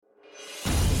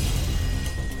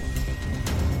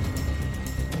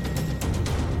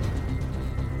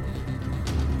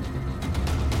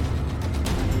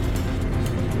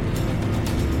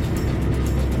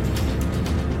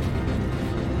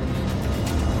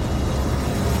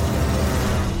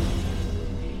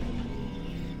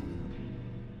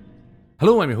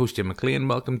Hello, I'm your host Jim McLean.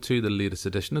 Welcome to the latest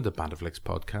edition of the Banterflix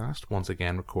podcast, once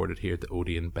again recorded here at the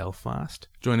Odeon Belfast.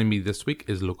 Joining me this week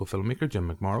is local filmmaker Jim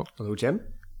McMorrow. Hello, Jim.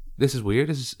 This is weird.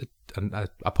 This is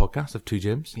a podcast of two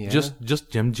Jims. Yeah.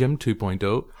 Just Jim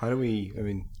 2.0. How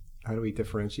do we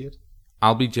differentiate?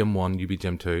 I'll be Jim 1, you be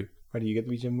Jim 2. Why do you get to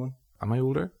be Jim 1? Am I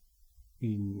older?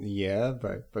 Yeah,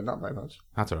 but not by much.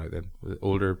 That's alright then.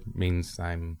 Older means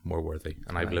I'm more worthy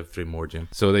and I've lived through more, Jim.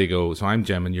 So there you go. So I'm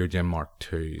Jim and you're Jim Mark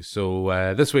 2.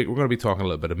 So this week we're going to be talking a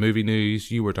little bit of movie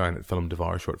news. You were down at Film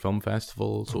Devour Short Film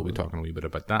Festival, so we'll be talking a wee bit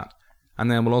about that.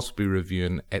 And then we'll also be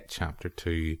reviewing It Chapter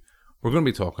 2. We're going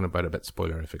to be talking about it a bit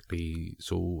spoilerifically,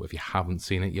 so if you haven't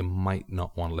seen it, you might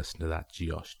not want to listen to that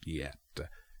just yet.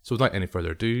 So without any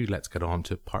further ado, let's get on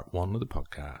to part 1 of the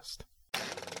podcast.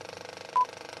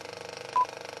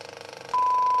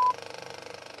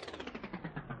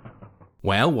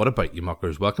 Well, what about you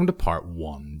muckers? Welcome to part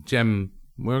 1. Jim,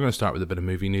 we're going to start with a bit of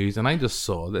movie news, and I just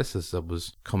saw this as I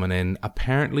was coming in.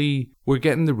 Apparently, we're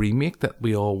getting the remake that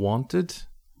we all wanted.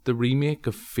 The remake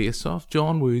of Face Off,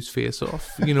 John Woo's Face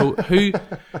Off. You know, who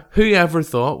ever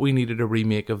thought we needed a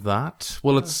remake of that?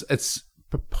 Well, it's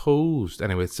proposed.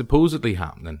 Anyway, it's supposedly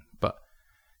happening. But,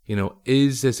 you know,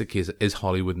 is this a case, is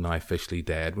Hollywood now officially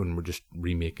dead when we're just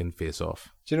remaking Face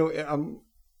Off? Do you know,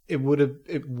 it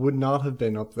would not have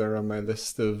been up there on my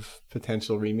list of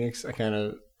potential remakes. I kind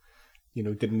of, you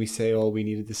know, didn't we say all we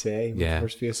needed to say? Yeah.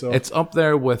 First Face Off? It's up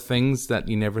there with things that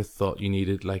you never thought you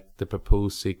needed, like the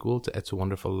proposed sequel to It's a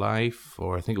Wonderful Life,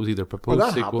 or I think it was either proposed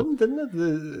that sequel. happened, didn't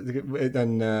it?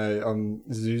 And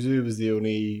Zuzu was the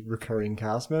only recurring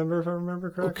cast member, if I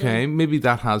remember correctly. Okay, maybe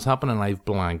that has happened and I've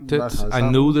blanked it. That has I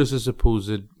know there's a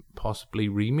supposed possibly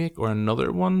remake or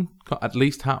another one at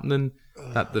least happening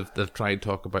that they've tried to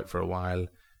talk about for a while.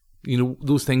 You know,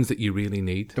 those things that you really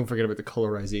need. Don't forget about the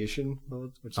colorization,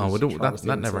 which is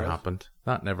that never happened.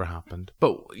 That never happened.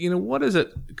 But, you know, what is it?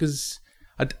 Because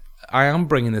I am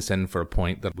bringing this in for a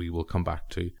point that we will come back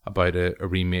to about a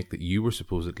remake that you were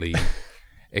supposedly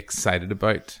excited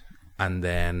about. And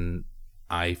then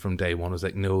I, from day one, was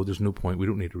like, no, there's no point. We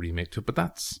don't need a remake to it. But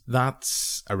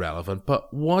that's irrelevant.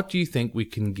 But what do you think we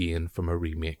can gain from a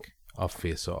remake of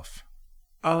Face Off?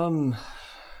 Can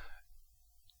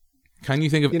you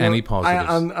think of any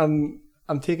positives?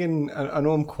 I'm taking. I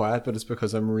know I'm quiet, but it's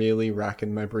because I'm really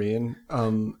racking my brain.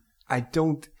 I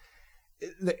don't.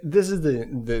 This is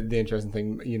the interesting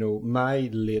thing. You know,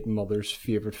 my late mother's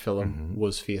favorite film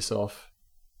was Face Off.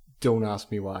 Don't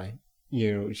ask me why.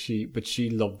 You know, she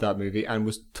loved that movie and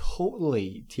was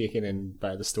totally taken in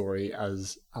by the story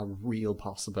as a real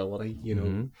possibility. You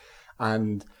know,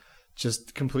 and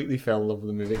just completely fell in love with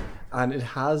the movie, and it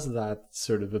has that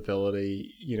sort of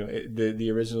ability. You know, the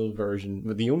original version,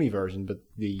 the only version, but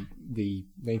the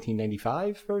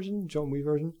 1995 version, John Woo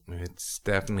version. It's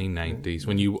definitely 90s.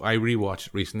 When I rewatched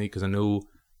it recently because I know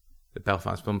the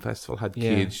Belfast Film Festival had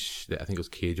Cage. I think it was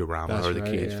Cage-O-Rama or the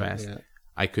Cage Fest. Yeah.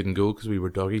 I couldn't go because we were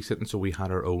doggy sitting, so we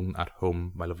had our own at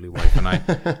home. My lovely wife and I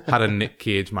had a Nick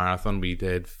Cage marathon. We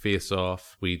did Face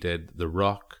Off. We did The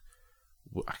Rock.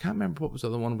 I can't remember what was the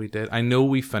other one we did. I know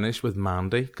we finished with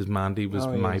Mandy because Mandy was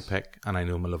my pick, and I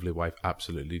know my lovely wife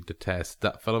absolutely detests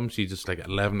that film. She's just like at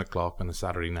 11 o'clock on a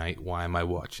Saturday night, why am I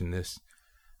watching this?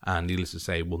 And needless to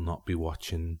say, we'll not be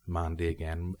watching Mandy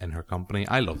again in her company.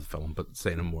 I love the film, but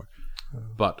say no more.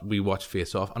 But we watched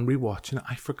Face Off, and rewatching it,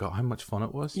 I forgot how much fun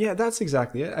it was. Yeah, that's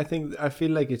exactly it. I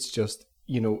feel like it's just,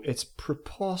 you know, it's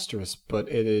preposterous, but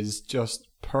it is just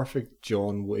perfect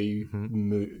John Woo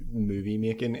movie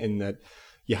making in that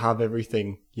you have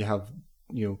everything. You have,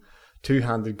 you know,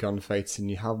 two-handed gunfights,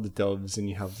 and you have the doves, and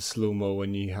you have the slow-mo,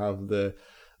 and you have the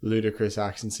ludicrous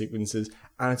action sequences,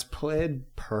 and it's played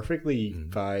perfectly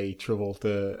by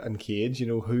Travolta and Cage. You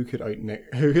know, who could out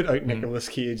Nicolas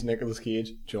Cage,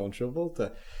 John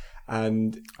Travolta.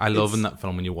 And I love in that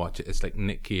film when you watch it, it's like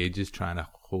Nick Cage is trying to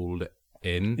hold it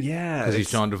in. Yeah. Because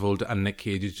he's John Travolta, and Nick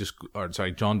Cage is just,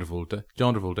 John Travolta.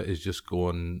 John Travolta is just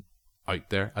going out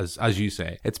there, as you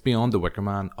say. It's beyond the Wicker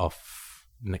Man of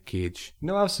Nick Cage.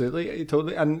 No, absolutely.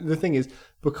 Totally. And the thing is,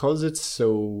 because it's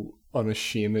so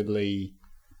unashamedly,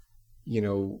 you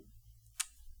know,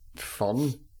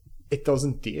 fun, it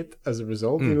doesn't date as a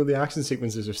result. You know, the action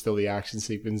sequences are still the action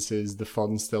sequences, the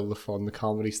fun's still the fun, the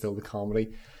comedy's still the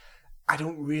comedy. I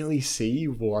don't really see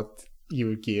what you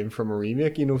would gain from a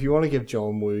remake. You know, if you want to give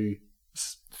John Woo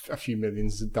a few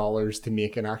millions of dollars to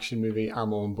make an action movie,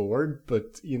 I'm on board.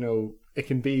 But, you know, it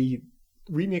can be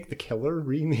remake The Killer,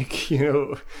 remake, you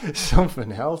know,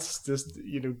 something else. Just,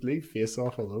 you know, leave Face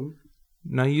Off alone.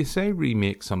 Now, you say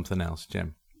remake something else,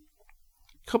 Jim.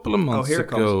 A couple of months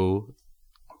ago,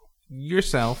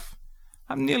 yourself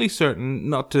I'm nearly certain,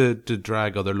 not to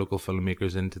drag other local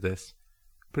filmmakers into this,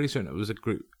 pretty certain it was a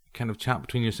group kind of chat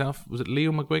between yourself. Was it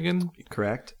Leo McGuigan?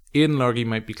 Correct. Ian Largy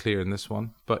might be clear in this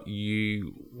one, but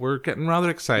you were getting rather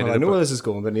excited. Well, I know where this is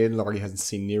going, but Ian Largy hasn't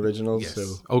seen the original, yes.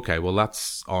 So okay. Well,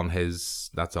 that's his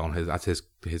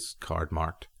card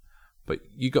marked. But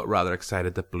you got rather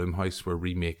excited that Blumhouse were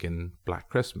remaking Black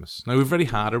Christmas. Now, we've already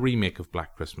had a remake of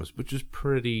Black Christmas, which was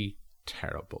pretty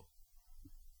terrible.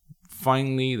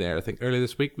 Finally, there, I think earlier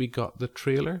this week, we got the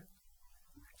trailer.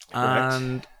 Correct.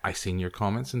 And I seen your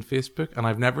comments on Facebook, and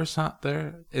I've never sat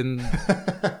there in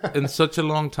such a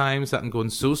long time, sat and going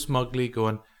so smugly,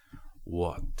 going,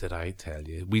 what did I tell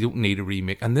you? We don't need a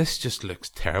remake. And this just looks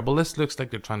terrible. This looks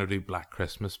like they're trying to do Black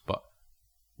Christmas, but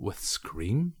with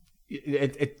Scream.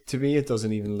 It to me, it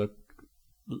doesn't even look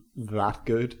that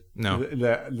good. No.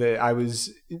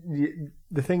 The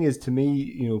thing is, to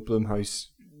me, Blumhouse,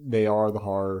 they are the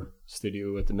horror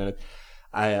studio at the minute.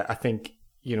 I think,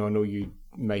 I know you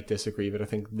might disagree, but I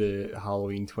think the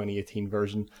Halloween 2018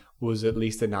 version was at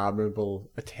least an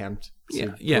admirable attempt.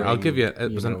 Yeah, I'll give you,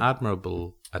 it was an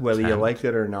admirable attempt. Whether you liked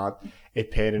it or not, it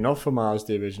paid enough homage to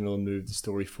the original and moved the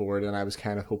story forward, and I was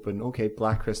kind of hoping, okay,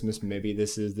 Black Christmas, maybe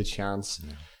this is the chance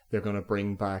they're going to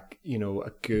bring back,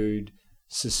 a good,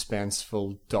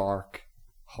 suspenseful, dark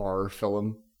horror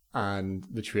film, and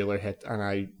the trailer hit,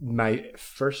 and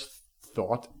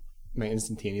my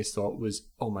instantaneous thought was,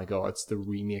 oh my god, it's the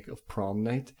remake of Prom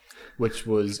Night, which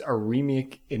was a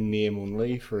remake in name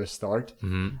only for a start.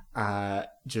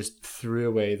 Just threw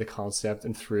away the concept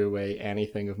and threw away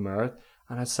anything of merit.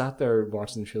 And I sat there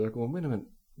watching the trailer going, wait a minute,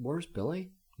 where's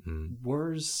Billy?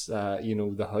 Where's,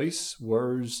 the house?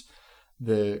 Where's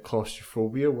the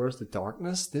claustrophobia? Where's the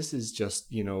darkness? This is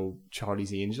just,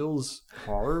 Charlie's Angels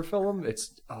horror film. It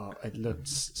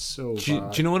looks so bad. Do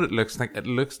you know what it looks like? It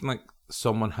looks like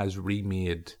someone has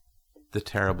remade the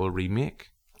terrible remake.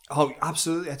 Oh,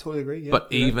 absolutely! I totally agree. Yeah,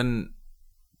 but even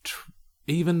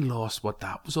lost what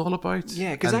that was all about.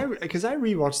 Yeah, because I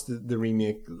rewatched the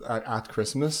remake at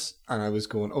Christmas, and I was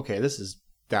going, okay, this is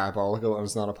diabolical, and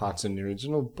it's not a patch in the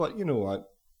original. But you know what?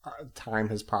 Time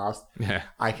has passed. Yeah,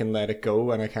 I can let it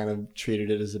go, and I kind of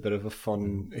treated it as a bit of a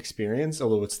fun experience,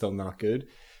 although it's still not good.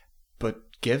 But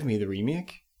give me the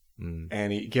remake,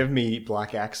 and give me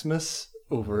Black Xmas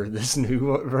over this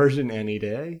new version any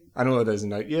day. I know it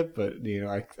isn't out yet, but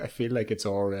I feel like it's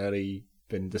already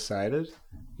been decided.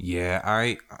 Yeah,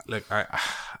 I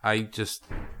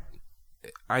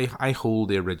hold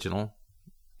the original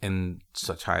in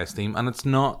such high esteem, and it's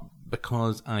not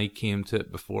because I came to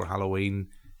it before Halloween.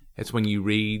 It's when you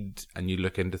read and you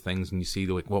look into things and you see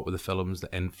what were the films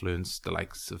that influenced the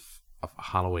likes of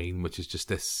Halloween, which is just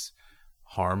this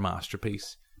horror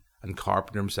masterpiece. And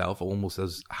Carpenter himself almost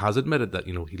has admitted that,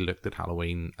 he looked at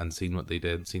Halloween and seen what they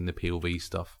did, seen the POV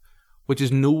stuff, which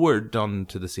is nowhere done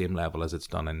to the same level as it's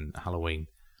done in Halloween.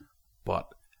 But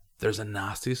there's a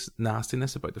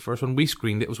nastiness about the first one. We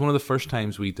screened it. It was one of the first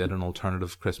times we did an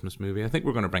alternative Christmas movie. I think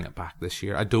we're going to bring it back this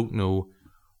year. I don't know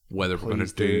whether we're going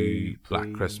to do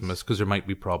Black Christmas, because there might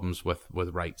be problems with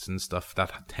rights and stuff.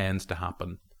 That tends to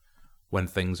happen when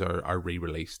things are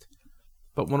re-released.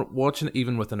 But when watching it,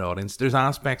 even with an audience, there's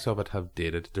aspects of it have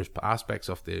dated. There's aspects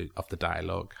of the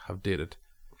dialogue have dated.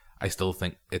 I still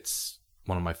think it's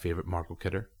one of my favourite Margot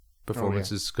Kidder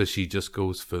performances, because she just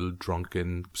goes full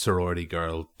drunken sorority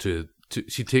girl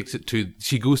she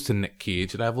goes to Nick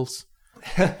Cage levels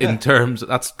in terms.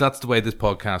 That's the way this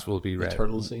podcast will be rated. The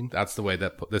turtle scene. That's the way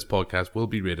that this podcast will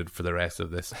be rated for the rest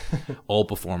of this. All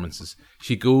performances.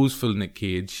 She goes full Nick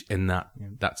Cage in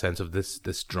that sense of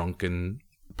this drunken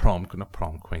not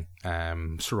prom queen,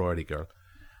 sorority girl,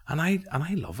 and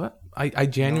I love it. I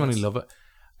genuinely love it.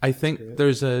 I think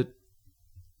there's a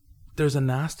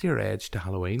nastier edge to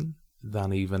Halloween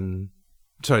than even.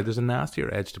 Sorry, there's a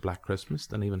nastier edge to Black Christmas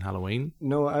than even Halloween.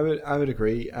 No, I would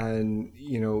agree, and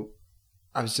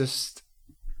I was just.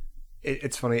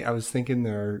 It's funny. I was thinking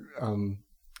there,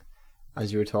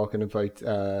 as you were talking about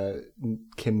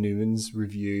Kim Newman's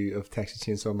review of Texas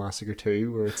Chainsaw Massacre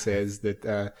 2, where it says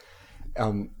that.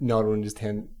 Not only does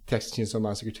Texas Chainsaw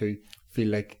Massacre 2 feel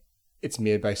like it's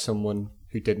made by someone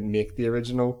who didn't make the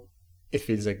original, it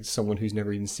feels like someone who's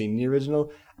never even seen the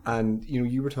original. And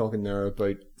you were talking there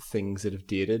about things that have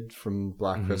dated from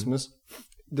Black Christmas.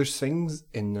 There's things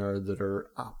in there that are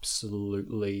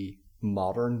absolutely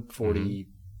modern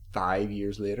 45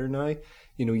 years later now.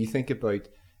 You think about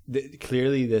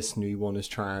clearly this new one is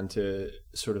trying to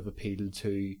sort of appeal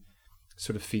to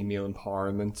sort of female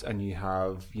empowerment, and you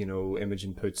have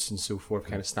Imogen Poots and so forth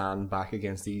kind of stand back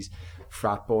against these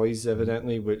frat boys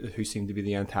evidently who seem to be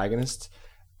the antagonists,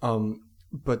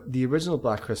 But the original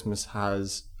Black Christmas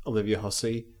has Olivia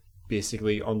Hussey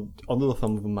basically under the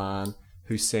thumb of a man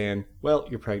who's saying, well,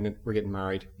 you're pregnant, we're getting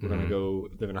married, we're going to go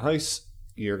live in a house,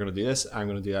 you're going to do this, I'm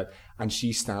going to do that. And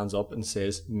she stands up and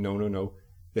says, no,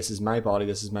 this is my body,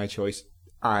 this is my choice.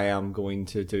 I am going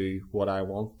to do what I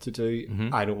want to do.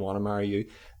 I don't want to marry you.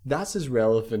 That's as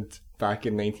relevant back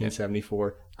in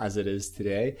 1974 as it is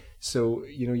today. So,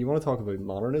 you want to talk about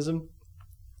modernism?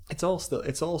 It's all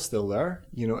still there.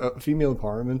 Female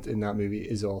empowerment in that movie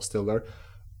is all still there.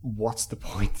 What's the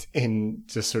point in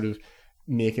just sort of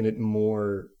making it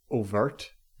more overt?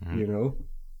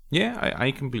 Yeah, I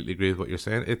completely agree with what you're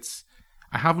saying.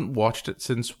 I haven't watched it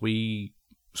since we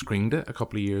screened it a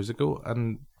couple of years ago,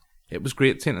 and it was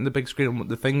great seeing it on the big screen. And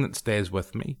the thing that stays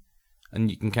with me, and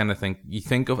you can kind of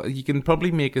you can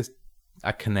probably make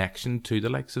a connection to the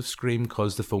likes of Scream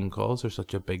because the phone calls are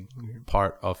such a big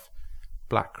part of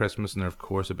Black Christmas, and they're of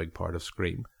course a big part of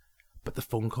Scream. But the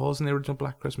phone calls in the original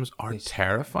Black Christmas are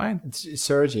terrifying.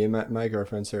 Sarah Jane, my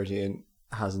girlfriend Sarah Jane,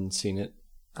 hasn't seen it,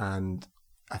 and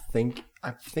I think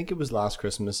it was last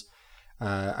Christmas.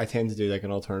 I tend to do like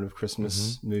an alternative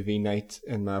Christmas movie night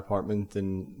in my apartment,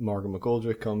 and Margaret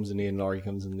McGoldrick comes, and Ian Laurie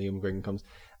comes, and Liam Griggan comes,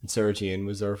 and Sarah Jane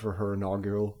was there for her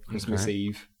inaugural Christmas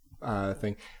Eve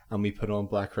thing, and we put on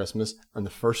Black Christmas, and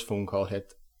the first phone call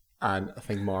hit, and I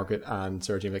think Margaret and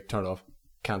Sarah Jane were like, turn it off,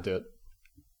 can't do it.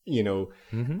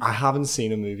 I haven't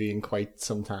seen a movie in quite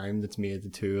some time that's made the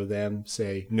two of them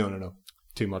say, no,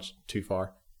 too much, too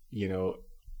far.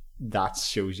 That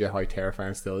shows you how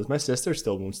terrifying it still is. My sister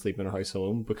still won't sleep in her house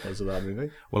alone because of that movie.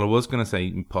 Well, I was going to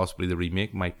say possibly the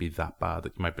remake might be that bad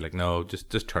that you might be like, no, just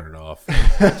turn it off.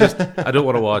 I don't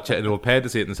want to watch it, and we'll pay to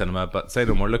see it in the cinema, but say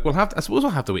no more. Look, I suppose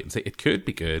we'll have to wait and see. It could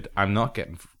be good. I'm not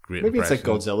getting great Maybe it's like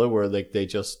Godzilla, where like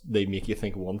they make you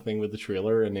think one thing with the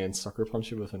trailer and then sucker punch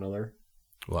you with another.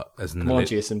 What? Come on,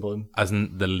 Jason Blum. As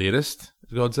in the latest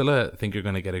Godzilla, I think you're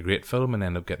going to get a great film and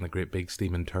end up getting a great big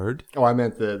steaming turd. Oh, I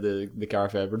meant the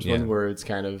Gareth Edwards one, where it's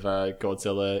kind of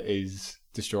Godzilla is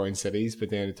destroying cities,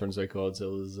 but then it turns out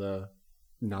Godzilla's a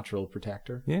natural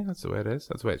protector. Yeah, that's the way it is.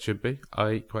 That's the way it should be.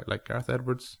 I quite like Gareth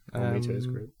Edwards. Me too, it's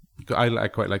great. I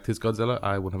quite liked his Godzilla.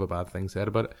 I wouldn't have a bad thing said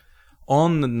about it.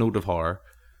 On the note of horror,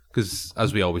 because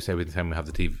as we always say, anytime we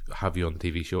have you on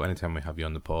the TV show, anytime we have you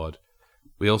on the pod,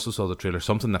 we also saw the trailer.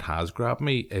 Something that has grabbed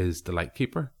me is The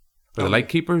Lightkeeper. Or The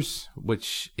Lightkeepers,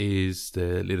 which is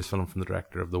the latest film from the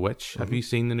director of The Witch. Have you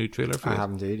seen the new trailer for this? I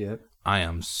haven't indeed yet. I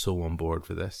am so on board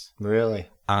for this. Really?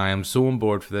 I am so on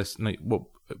board for this. Now,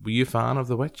 were you a fan of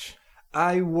The Witch?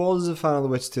 I was a fan of The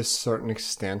Witch to a certain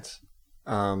extent.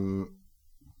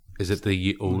 Is it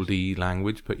the oldie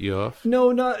language put you off?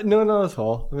 No, not at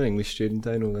all. I'm an English student.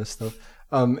 I know this stuff.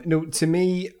 No, to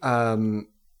me,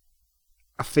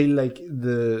 I feel like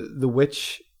the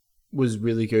Witch was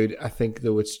really good. I think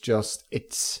though it's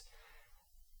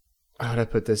how do I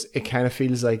put this? It kind of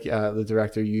feels like the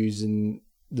director using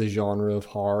the genre of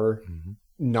horror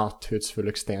not to its full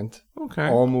extent. Okay.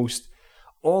 Almost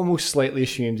slightly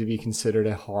ashamed to be considered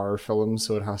a horror film,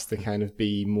 so it has to kind of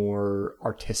be more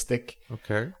artistic.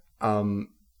 Okay.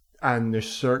 And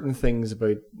there's certain things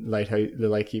about the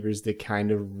Lightkeepers that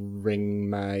kind of ring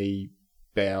my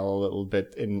bell a little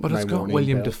bit in but it's got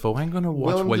William Dafoe. I'm going to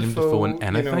watch William Dafoe in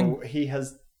anything. He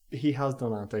has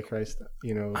done Antichrist,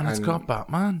 and it's got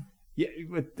Batman. Yeah,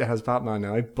 it has Batman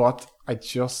now. But I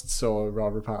just saw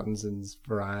Robert Pattinson's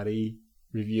Variety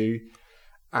review,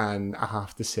 and I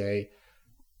have to say,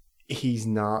 he's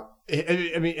not.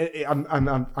 I mean,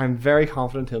 I'm very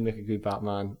confident he'll make a good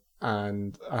Batman,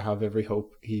 and I have every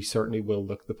hope he certainly will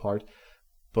look the part.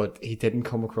 But he didn't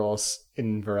come across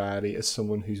in Variety as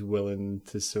someone who's willing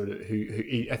to sort of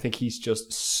I think he's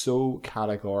just so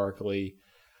categorically,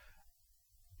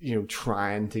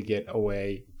 trying to get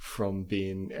away from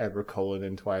being Edward Cullen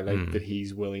in Twilight that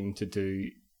he's willing to do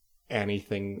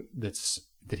anything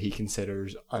that he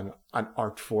considers an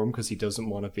art form, because he doesn't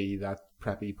want to be that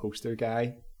preppy poster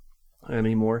guy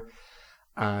anymore.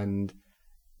 And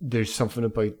there's something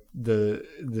about the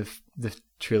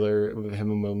trailer with him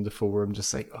and Willem Dafoe where I'm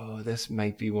just like, oh, this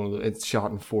might be one of the. It's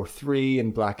shot in 4:3 in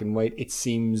black and white. It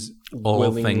seems all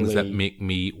willingly, things that make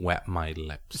me wet my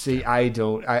lips. See, I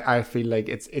don't. I feel like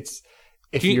it's.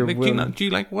 If do you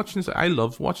like watching stuff? I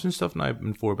love watching stuff now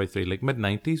in 4:3. Like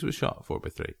mid-90s was shot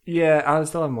 4:3. Yeah, I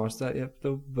still haven't watched that yet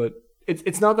though. But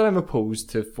it's not that I'm opposed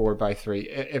to 4:3.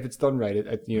 If it's done right,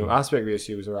 aspect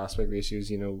ratios are aspect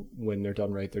ratios. When they're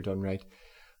done right, they're done right.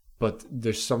 But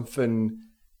there's something,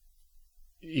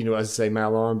 as I say, my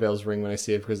alarm bells ring when I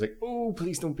see it, because like, oh,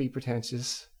 please don't be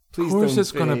pretentious. Please. Of course,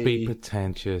 it's going to be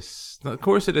pretentious. Of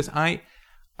course, it is. I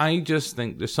I just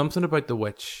think there's something about The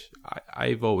Witch.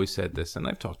 I've always said this, and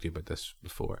I've talked to you about this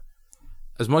before.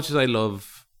 As much as I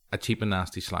love a cheap and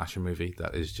nasty slasher movie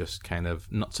that is just kind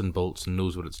of nuts and bolts and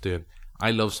knows what it's doing, I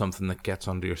love something that gets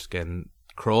under your skin,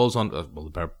 crawls on. Well,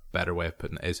 the better way of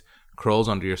putting it is crawls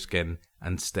under your skin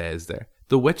and stays there.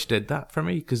 The Witch did that for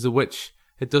me, because The Witch,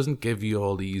 it doesn't give you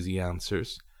all the easy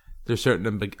answers. There's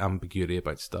certain ambiguity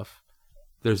about stuff.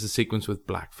 There's the sequence with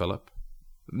Black Phillip.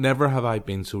 Never have I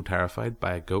been so terrified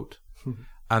by a goat.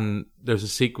 And there's a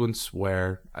sequence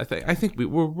where I think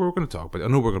we're going to talk about it. I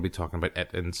know we're going to be talking about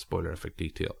it in spoilerific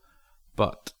detail,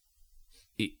 but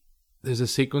there's a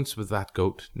sequence with that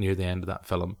goat near the end of that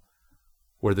film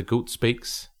where the goat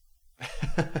speaks,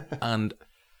 and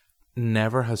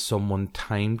never has someone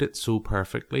timed it so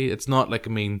perfectly. It's not like,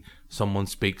 someone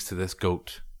speaks to this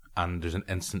goat and there's an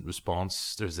instant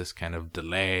response. There's this kind of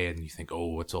delay, and you think,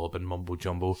 oh, it's all been mumbo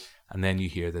jumbo, and then you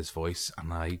hear this voice,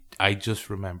 and I just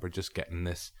remember just getting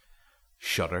this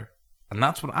shudder, and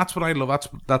that's what I love.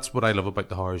 That's what I love about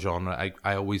the horror genre.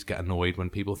 I always get annoyed when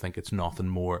people think it's nothing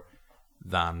more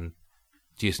than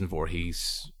Jason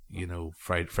Voorhees,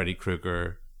 Freddy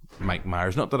Krueger, Mike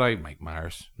Myers. Not Mike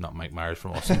Myers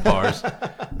from Austin Powers,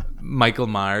 Michael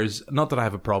Myers. Not that I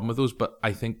have a problem with those, but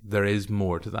I think there is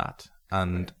more to that.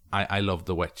 And I love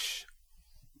The Witch.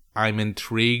 I'm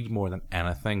intrigued more than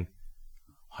anything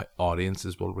how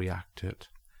audiences will react to it.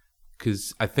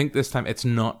 Because I think this time it's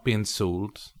not being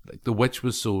sold. Like The Witch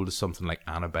was sold as something like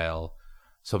Annabelle,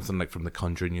 something like from the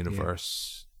Conjuring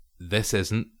universe. Yeah. This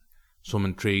isn't. So I'm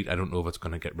intrigued. I don't know if it's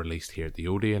going to get released here at the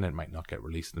Odeon. It might not get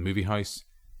released in the movie house.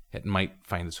 It might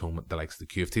find its home at the likes of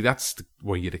the QFT. That's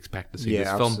where you'd expect to see this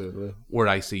film. Absolutely. Where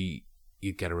I see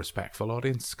you'd get a respectful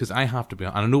audience, because I have to be,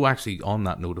 and I know actually on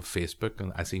that note of Facebook,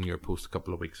 and I seen your post a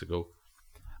couple of weeks ago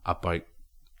about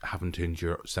having to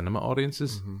endure cinema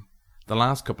audiences. Mm-hmm. The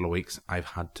last couple of weeks I've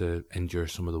had to endure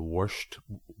some of the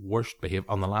worst behavior.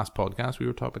 On the last podcast we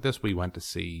were talking about this, we went to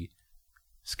see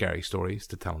Scary Stories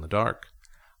to Tell in the Dark.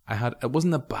 It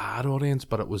wasn't a bad audience,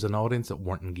 but it was an audience that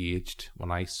weren't engaged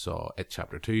when I saw It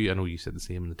Chapter 2. I know you said the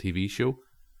same in the TV show.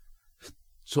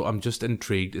 So I'm just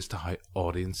intrigued as to how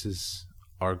audiences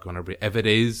are going to be, if it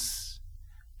is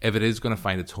going to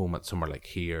find its home at somewhere like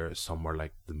here, somewhere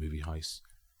like the movie house,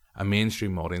 a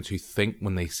mainstream audience who think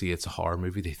when they see it's a horror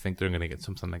movie, they think they're going to get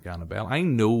something like Annabelle. I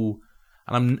know,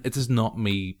 and it is not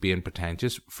me being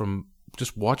pretentious, from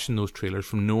just watching those trailers,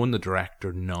 from knowing the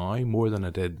director now more than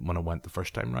I did when I went the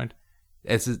first time round.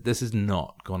 This is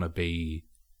not going to be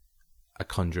a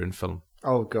Conjuring film.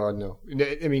 Oh God, no!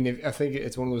 I think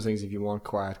it's one of those things. If you want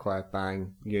quiet,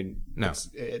 bang, no.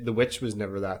 The Witch was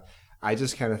never that. I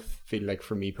just kind of feel like,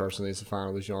 for me personally, as a fan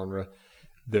of the genre,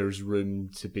 there's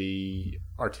room to be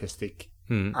artistic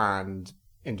and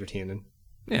entertaining.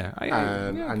 Yeah,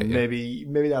 and maybe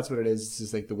that's what it is. It's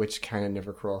just like The Witch kind of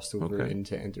never crossed over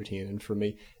into entertaining for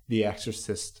me. The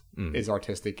Exorcist is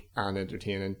artistic and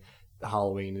entertaining.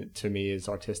 Halloween to me is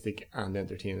artistic and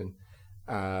entertaining.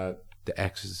 The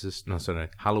Exorcist,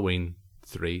 Halloween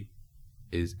 3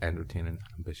 is entertaining and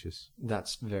ambitious.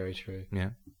 That's very true.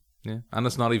 Yeah. And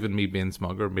it's not even me being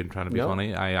smug or trying to be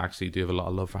funny. I actually do have a lot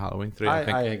of love for Halloween 3.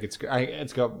 I think it's great.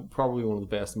 It's got probably one of the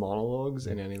best monologues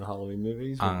in any of the Halloween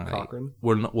movies with Cochran.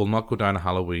 We'll not go down a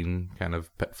Halloween kind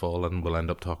of pitfall, and we'll end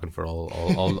up talking for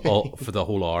all for the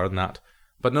whole hour on that.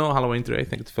 But no, Halloween 3, I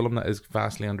think it's a film that is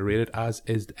vastly underrated, as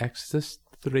is The Exorcist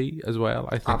 3 as well.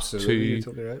 I think absolutely,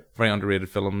 totally right. Very underrated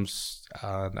films.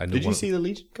 Did you see the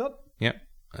Legion cut? Yeah.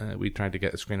 We tried to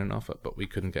get a screening of it, but we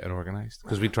couldn't get it organised,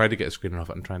 because we tried to get a screening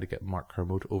of it and trying to get Mark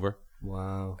Kermode over.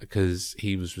 Wow. Because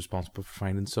he was responsible for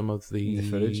finding some of the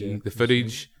footage. Yeah. The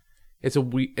footage.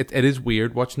 It is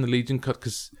weird watching the Legion cut,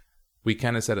 because we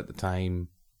kind of said at the time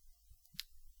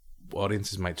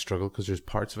audiences might struggle, because there's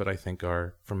parts of it I think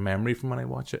are, from memory from when I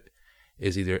watch it,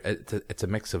 is either it's a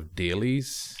mix of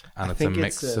dailies, and it's a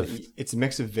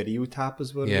mix of video tap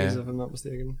is what it is, if I'm not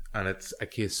mistaken. And it's a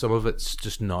case, some of it's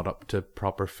just not up to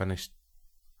proper finished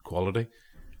quality,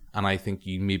 and I think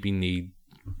you maybe need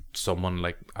someone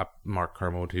like Mark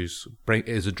Kermode, who's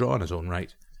is a draw in his own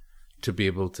right, to be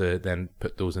able to then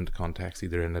put those into context,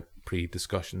 either in a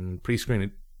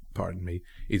pre-screening,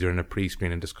 either in a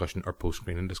pre-screening discussion or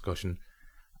post-screening discussion.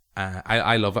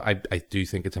 I love it. I do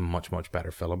think it's a much, much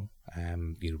better film.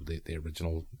 The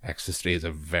original Exorcist is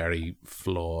a very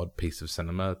flawed piece of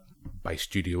cinema by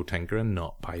Studio Tinkering,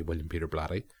 not by William Peter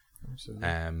Blatty. Absolutely.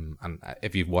 And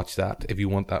if you've watched that, if you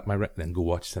want that, then go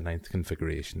watch The Ninth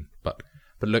Configuration. But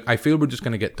look, I feel we're just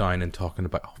going to get down and talking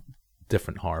about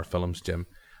different horror films, Jim.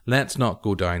 let's not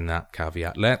go down that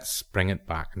caveat. Let's bring it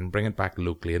back and bring it back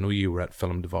locally. I know you were at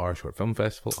Film Devar Short Film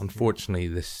Festival. Unfortunately,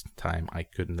 this time I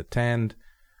couldn't attend.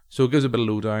 So it gives a bit of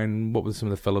lowdown. What were some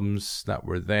of the films that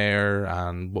were there,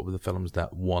 and what were the films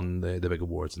that won the big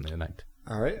awards in the night?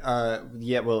 All right.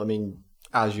 Yeah, well, I mean,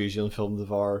 as usual in Film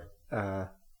Devar,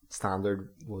 standard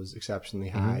was exceptionally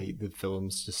high. The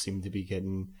films just seemed to be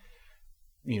getting,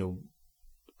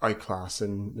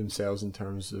 outclassing themselves in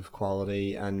terms of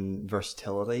quality and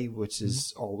versatility, which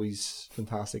is always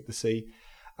fantastic to see.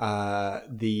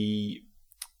 The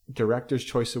Director's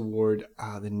Choice Award,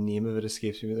 the name of it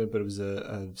escapes me there, but it was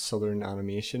a Southern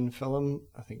animation film.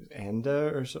 I think it was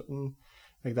Enda or something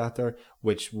like that there,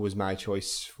 which was my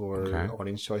choice for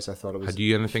audience choice. I thought it was... Had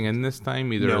you anything in this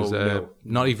time? Either no, as no.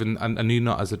 Not even... I knew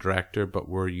not as a director, but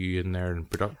were you in there and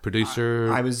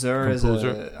producer? I was there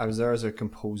composer? as a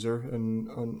composer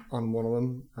on one of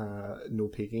them, No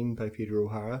Peeking by Peter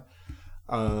O'Hara.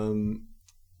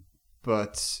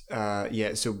 But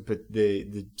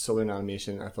the Southern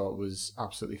animation I thought was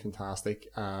absolutely fantastic.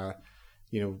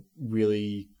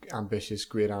 Really ambitious,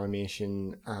 great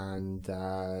animation, and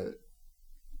a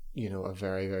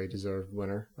very, very deserved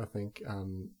winner, I think.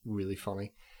 Really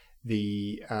funny.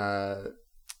 The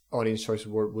Audience Choice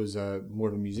Award was more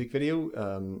of a music video.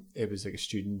 It was like a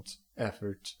student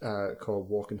effort called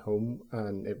Walking Home,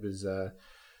 and it was a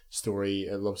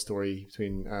love story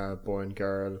between a boy and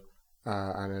girl,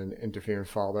 and an interfering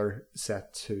father,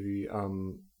 set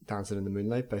to Dancing in the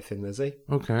Moonlight by Thin Lizzy.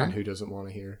 Okay. And who doesn't want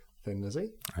to hear Thin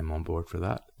Lizzy? I'm on board for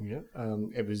that. Yeah.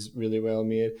 It was really well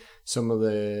made. Some of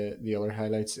the other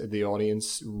highlights, the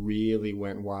audience really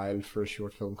went wild for a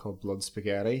short film called Blood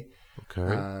Spaghetti.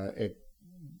 Okay. It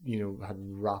had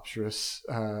rapturous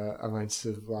amounts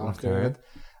of laughter in it.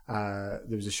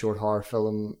 There was a short horror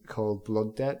film called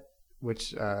Blood Debt,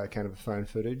 which kind of a found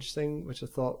footage thing, which I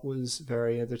thought was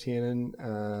very entertaining.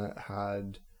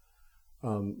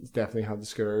 Definitely had the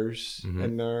scares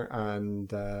in there,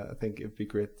 and I think it'd be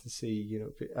great to see.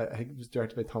 I think it was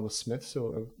directed by Thomas Smith,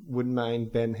 so I wouldn't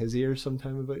mind bending his ears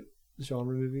sometime about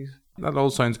genre movies. That all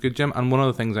sounds good, Jim. And one of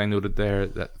the things I noted there,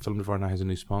 that Film Devar now has a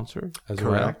new sponsor as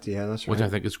well. Correct, yeah, that's right. Which I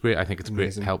think is great. I think it's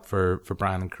amazing. Great help for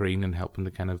Brian and Crean and helping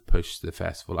to kind of push the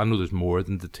festival. I know there's more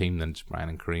than the team than just Brian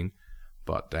and Crean,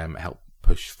 but help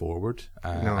push forward.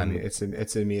 It's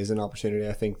an amazing opportunity.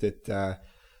 I think that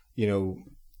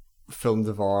Film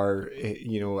Devar,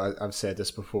 I've said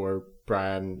this before,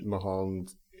 Brian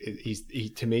Mulholland,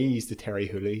 to me he's the Terry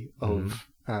Hooley of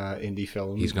indie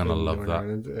film. He's gonna love that.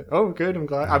 Ireland. Oh, good! I'm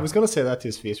glad. I was gonna say that to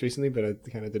his face recently, but I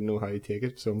kind of didn't know how he'd take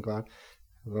it, so I'm glad.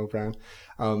 Hello, Brian.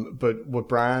 But what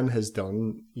Brian has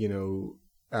done,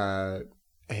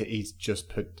 he's just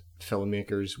put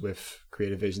filmmakers with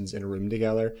creative visions in a room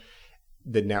together.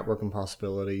 The networking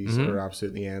possibilities are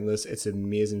absolutely endless. It's an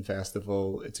amazing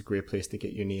festival. It's a great place to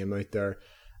get your name out there.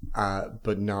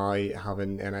 But now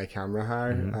having NI Camera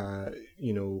Hire,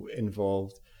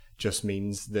 involved, just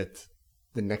means that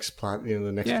the next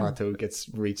plateau gets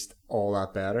reached all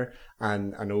that better.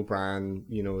 And I know Brian,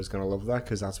 is going to love that,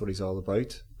 because that's what he's all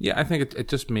about. Yeah, I think it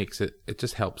just makes it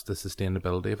just helps the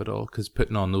sustainability of it all, because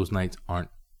putting on those nights aren't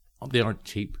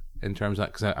cheap in terms of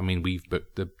that. Because I mean, we've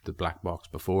booked the Black Box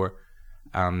before,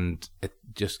 and it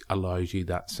just allows you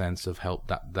that sense of help,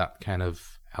 that kind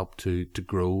of help to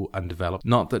grow and develop.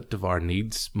 Not that Devar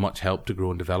needs much help to grow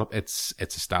and develop. It's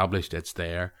established, it's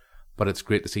there, but it's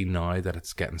great to see now that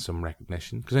it's getting some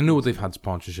recognition. Because I know they've had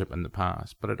sponsorship in the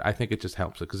past, but I think it just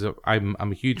helps it. Because I'm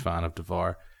a huge fan of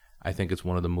Devar. I think it's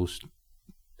one of the most.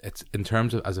 It's in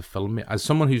terms of as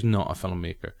someone who's not a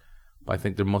filmmaker, but I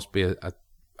think there must be a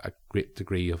great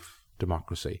degree of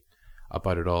democracy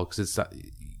about it all, because it's that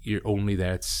you're only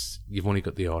there. You've only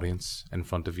got the audience in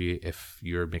front of you. If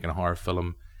you're making a horror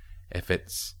film, if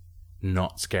it's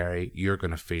not scary, you're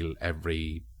going to feel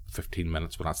every 15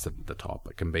 minutes. Well, that's the top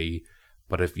it can be.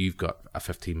 But if you've got a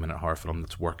 15-minute horror film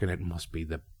that's working, it must be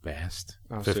the best.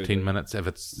 Absolutely. 15 minutes. If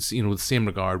it's the same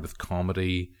regard with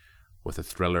comedy, with a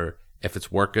thriller. If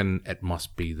it's working, it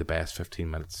must be the best 15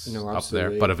 minutes up there.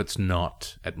 But if it's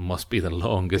not, it must be the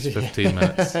longest 15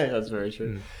 minutes. That's very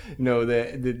true. No,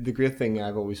 the great thing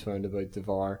I've always found about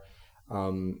Devar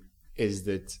is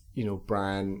that,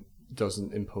 Brian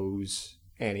doesn't impose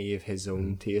any of his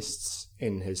own tastes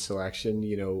in his selection.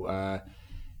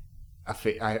 I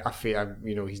feel,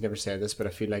 he's never said this, but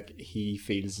I feel like he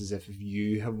feels as if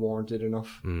you have warranted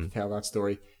enough to tell that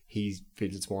story, he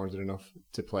feels it's warranted enough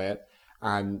to play it.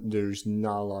 And there's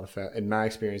not a lot of, in my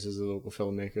experience as a local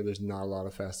filmmaker, there's not a lot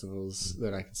of festivals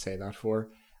that I can say that for.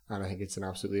 And I think it's an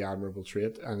absolutely admirable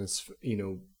trait. And it's,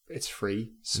 it's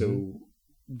free. So,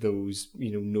 those,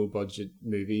 no budget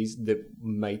movies that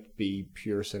might be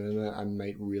pure cinema and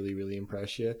might really, really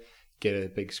impress you, get a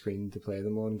big screen to play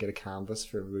them on, get a canvas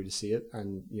for everybody to see it,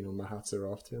 and my hats are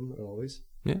off to him always.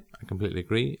 Yeah, I completely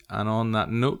agree. And on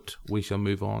that note, we shall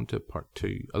move on to part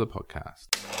 2 of the podcast.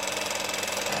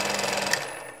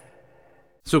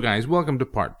 So guys, welcome to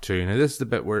part 2. Now this is the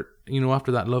bit where,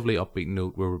 after that lovely upbeat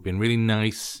note where we've been really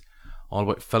nice, all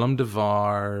about film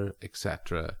devar,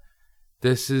 etc.,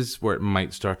 this is where it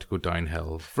might start to go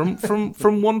downhill.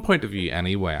 From one point of view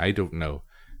anyway, I don't know.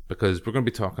 Because we're going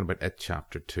to be talking about It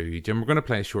Chapter 2. Jim, we're going to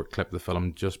play a short clip of the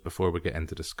film just before we get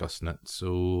into discussing it.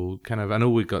 So I know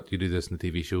we got you do this in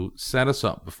the TV show. Set us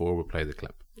up before we play the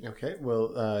clip. Okay,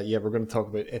 well, we're going to talk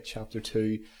about It Chapter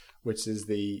 2, which is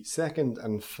the second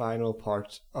and final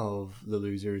part of the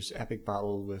Losers' epic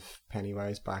battle with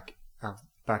Pennywise back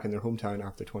in their hometown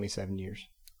after 27 years.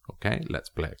 Okay, let's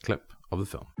play a clip of the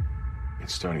film.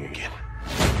 It's starting again.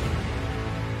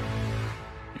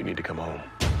 You need to come home.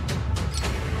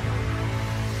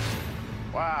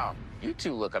 Wow, you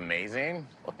two look amazing.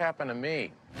 What happened to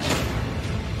me?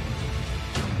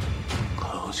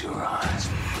 Close your eyes.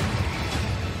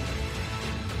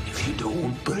 If you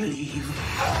don't believe,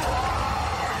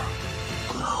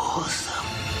 close them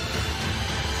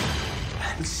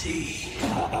and see.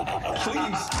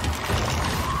 Please.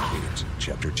 It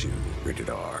Chapter 2, rated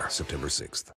R, September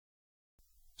 6th.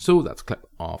 So that's a clip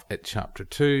of It Chapter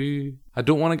 2. I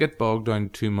don't want to get bogged down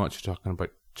too much talking about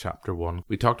Chapter 1.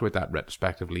 We talked about that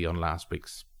retrospectively on last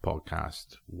week's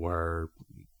podcast, where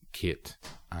Kate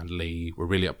and Lee were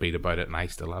really upbeat about it, and I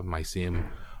still have my same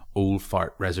old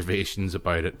fart reservations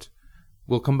about it.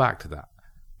 We'll come back to that.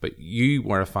 But you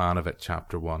were a fan of It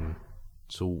Chapter 1.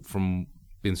 So from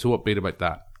being so upbeat about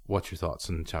that, what's your thoughts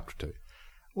on Chapter 2?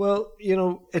 Well,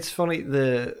 it's funny.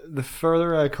 The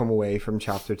further I come away from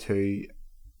Chapter 2,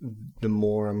 the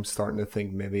more I'm starting to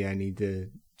think maybe I need to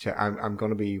check. I'm going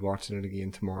to be watching it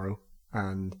again tomorrow,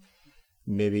 and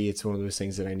maybe it's one of those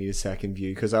things that I need a second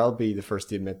view, because I'll be the first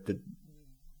to admit that,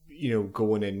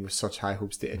 going in with such high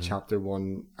hopes to It Chapter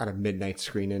 1 at a midnight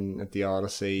screening at the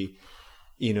Odyssey,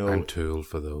 I'm too old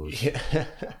for those. Yeah.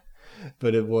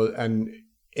 But it was, and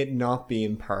it not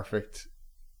being perfect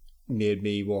made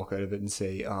me walk out of it and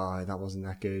say, that wasn't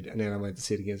that good. And then I went to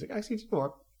see it again. It's like, actually, you know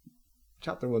what?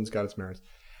 Chapter 1's got its merits.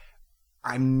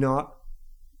 I'm not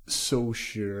so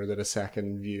sure that a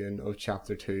second viewing of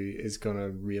Chapter 2 is going to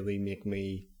really make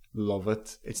me love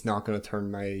it. It's not going to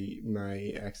turn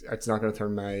it's not going to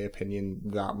turn my opinion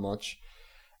that much.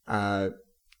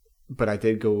 But I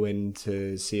did go in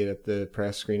to see it at the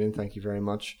press screening. Thank you very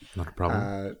much. Not a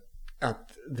problem.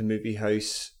 At the movie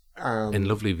house. In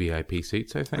lovely VIP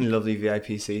seats, I think. In lovely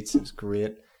VIP seats. It was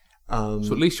great. So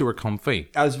at least you were comfy.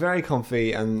 I was very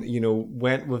comfy, and,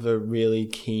 went with a really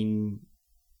keen,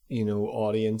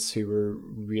 audience who were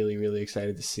really, really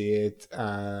excited to see it.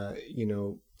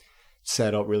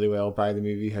 Set up really well by the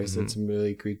movie house. Had some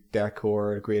really great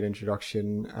decor, a great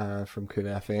introduction from Cool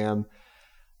FM.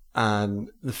 And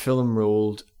the film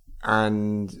rolled,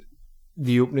 and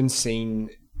the opening scene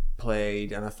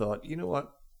played, and I thought, you know what?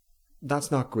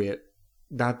 That's not great.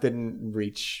 That didn't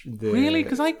reach the... Really?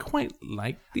 Because I quite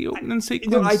liked the opening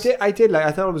sequence. I did.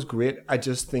 I thought it was great. I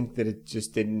just think that it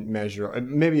just didn't measure up.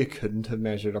 Maybe it couldn't have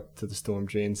measured up to the storm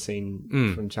drain scene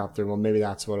from Chapter 1. Maybe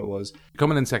that's what it was.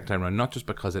 Coming in second time around, not just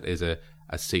because it is a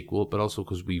sequel, but also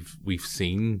because we've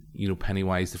seen,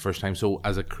 Pennywise the first time. So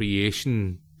as a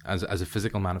creation, as a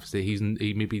physical manifestation,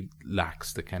 he maybe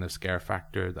lacks the kind of scare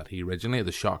factor that he originally had,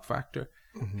 the shock factor.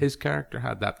 Mm-hmm. His character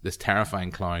had this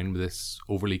terrifying clown with this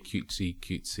overly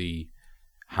cutesy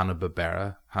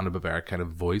Hanna-Barbera kind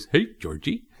of voice. Hey,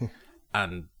 Georgie.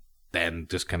 And then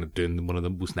just kind of doing one of the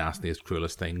most nastiest,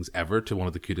 cruelest things ever to one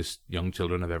of the cutest young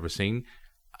children I've ever seen.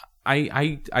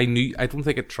 I don't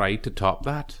think it tried to top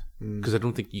that, because I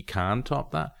don't think you can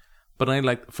top that. But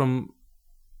I've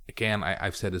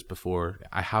said this before,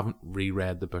 I haven't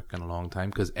reread the book in a long time,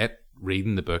 because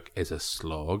reading the book is a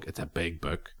slog. It's a big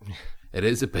book. It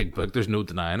is a big book. There's no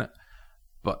denying it.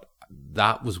 But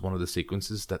that was one of the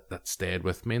sequences that stayed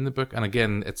with me in the book. And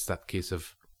again, it's that case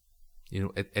of,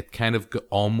 it kind of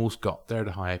almost got there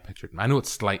to how I pictured it. I know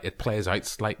it plays out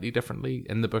slightly differently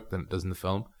in the book than it does in the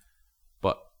film.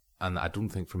 And I don't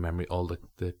think from memory all the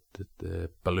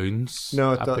balloons.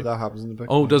 No, that happens in the book.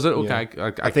 Oh, does it? Okay.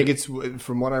 Yeah. I think it's,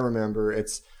 from what I remember,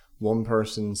 it's one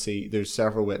person there's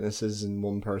several witnesses, and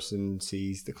one person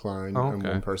sees the clown, and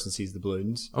one person sees the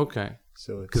balloons. Okay.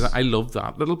 So because I loved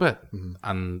that little bit,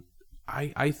 and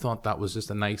I thought that was just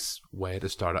a nice way to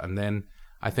start it. And then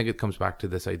I think it comes back to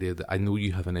this idea that I know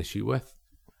you have an issue with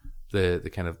the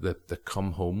kind of the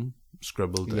come home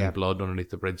scribbled in blood underneath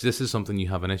the bridge. This is something you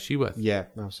have an issue with. Yeah,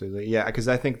 absolutely. Yeah, because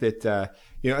I think that as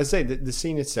I say, the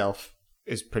scene itself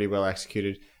is pretty well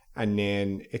executed, and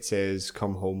then it says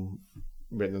 "Come home"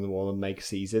 written on the wall, and Mike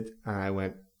sees it, and I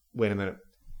went, "Wait a minute,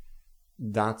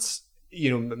 that's."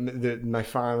 My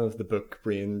fan of the book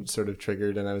brain sort of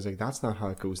triggered, and I was like, "That's not how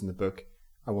it goes in the book.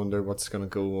 I wonder what's going to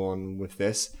go on with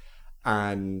this,"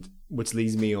 and which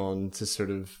leads me on to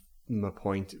sort of my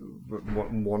point.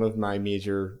 One of my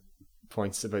major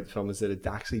points about the film is that it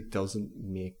actually doesn't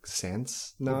make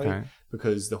sense now,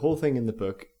 because the whole thing in the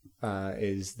book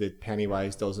is that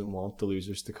Pennywise doesn't want the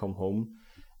losers to come home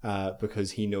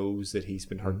because he knows that he's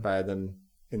been hurt by them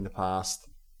in the past.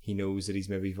 He knows that he's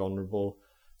maybe vulnerable.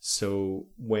 So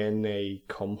when they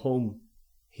come home,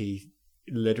 he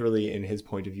literally, in his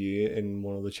point of view, in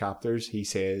one of the chapters, he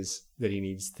says that he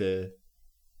needs to,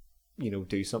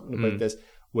 do something about this,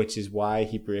 which is why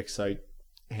he breaks out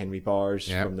Henry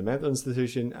Bars from the mental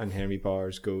institution, and Henry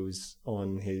Bars goes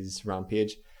on his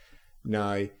rampage.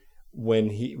 Now,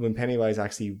 when Pennywise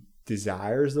actually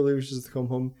desires the losers to come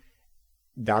home,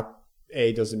 that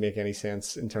doesn't make any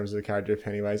sense in terms of the character of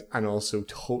Pennywise, and also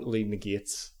totally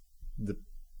negates the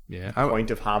point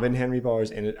of having Henry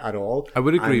Bars in it at all. I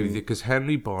would agree with you, because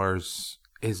Henry Bars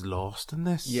is lost in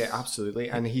this. Yeah, absolutely.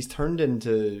 And he's turned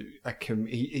into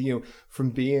from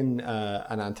being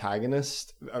an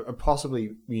antagonist,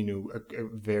 possibly a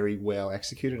very well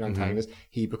executed antagonist,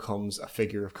 he becomes a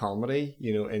figure of comedy.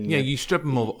 You strip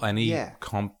him of any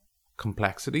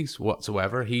complexities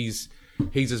whatsoever. He's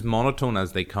as monotone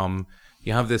as they come.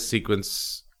 You have this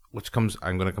sequence which comes.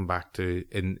 I'm going to come back to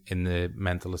in the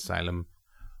mental asylum,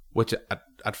 which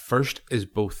at first is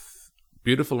both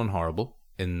beautiful and horrible,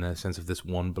 in the sense of this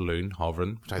one balloon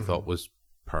hovering, which I thought was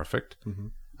perfect.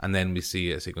 And then we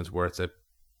see a sequence where it's a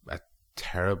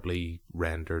terribly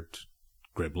rendered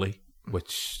Gribbly,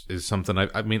 which is something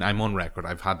I'm on record.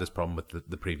 I've had this problem with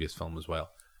the previous film as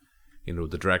well.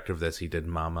 The director of this, he did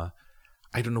Mama.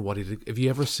 I don't know what he did. Have you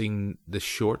ever seen the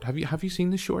short? Have you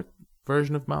seen the short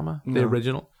version of Mama, the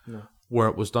original? No. Where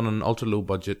it was done on an ultra low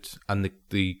budget, and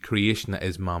the creation that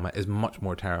is Mama is much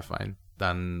more terrifying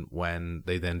than when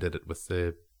they then did it with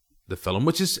the film,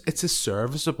 which it's a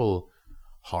serviceable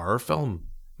horror film,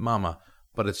 Mama,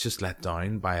 but it's just let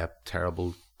down by a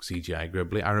terrible CGI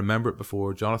Gribbly. I remember it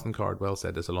before. Jonathan Cardwell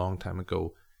said this a long time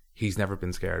ago. He's never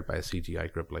been scared by a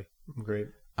CGI Gribbly. Great.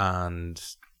 And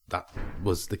that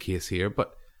was the case here.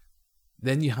 But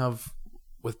then you have,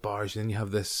 with Bars, then you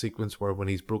have this sequence where when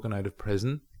he's broken out of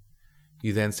prison,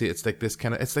 you then see it's like this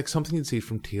it's like something you'd see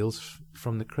from Tales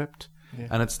from the Crypt. Yeah.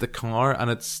 And it's the car,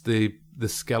 and it's the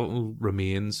skeletal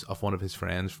remains of one of his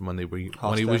friends from when he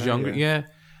was younger. Yeah.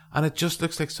 And it just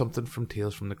looks like something from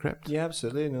Tales from the Crypt. Yeah,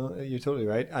 absolutely. No, you're totally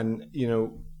right. And,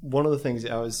 one of the things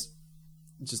I was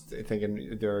just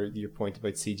thinking, your point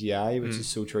about CGI, which is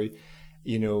so true.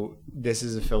 This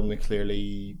is a film that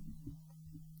clearly,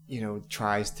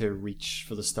 tries to reach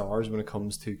for the stars when it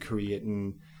comes to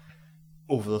creating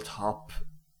over-the-top,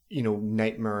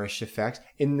 nightmarish effects.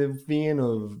 In the vein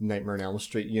of Nightmare on Elm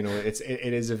Street,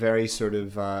 it is a very sort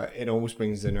of, it almost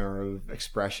brings an air of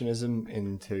expressionism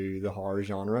into the horror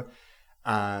genre.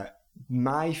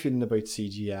 My feeling about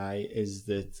CGI is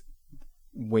that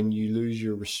when you lose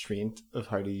your restraint of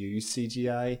how to use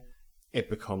CGI, it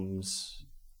becomes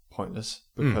pointless,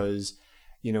 because,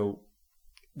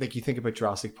 like you think about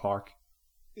Jurassic Park,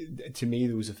 to me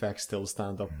those effects still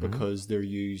stand up because they're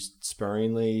used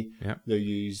sparingly. They're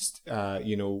used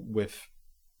with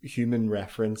human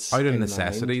reference out of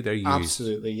necessity mind. They're used,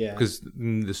 absolutely, yeah, because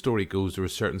the story goes there were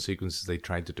certain sequences they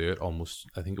tried to do it almost,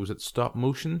 I think it was at stop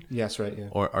motion, yes, right, yeah,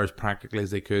 or as practically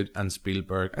as they could, and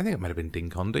Spielberg, I think it might have been Dean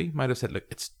Cundey, might have said, look,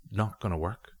 it's not going to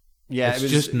work. Yeah, it's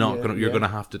just not going to, you're going to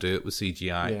have to do it with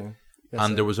CGI.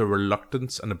 And there was a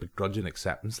reluctance and a begrudging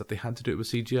acceptance that they had to do it with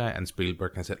CGI, and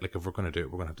Spielberg said, like, if we're going to do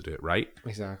it, we're going to have to do it right.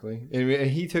 Exactly.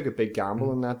 And he took a big gamble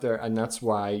on that there, and that's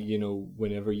why,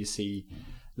 whenever you see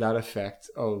that effect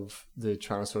of the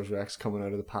Tyrannosaurus Rex coming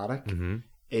out of the paddock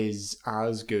is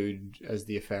as good as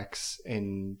the effects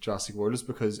in Jurassic World, is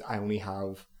because I only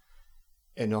have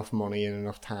enough money and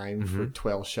enough time for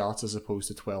 12 shots as opposed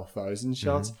to 12,000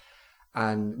 shots.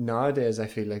 And nowadays I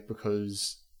feel like,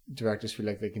 because directors feel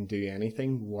like they can do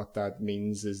anything, what that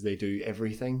means is they do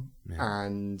everything.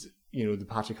 And the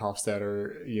Patrick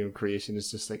Hofstadter creation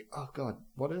is just like, oh god,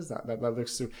 what is that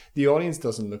looks so, the audience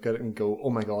doesn't look at it and go, oh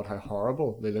my god, how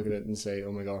horrible. They look at it and say,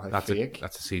 oh my god, how fake.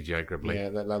 That's a CGI Gribbly. Yeah,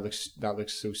 that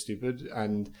looks so stupid,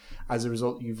 and as a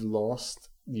result you've lost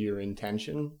your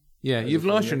intention. Yeah, you've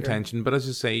lost your intention, but as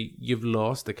you say, you've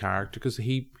lost the character, because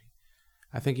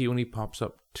I think he only pops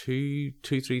up two,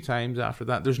 3 times after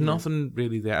that. There's nothing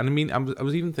really there. And I mean, I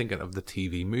was even thinking of the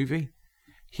TV movie.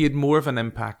 He had more of an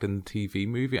impact in the TV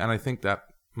movie, and I think that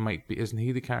might be... Isn't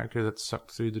he the character that's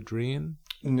sucked through the drain?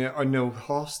 No,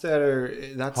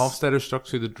 Hofstadter. That's Hofstadter stuck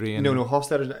through the drain. No,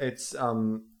 Hofstadter. It's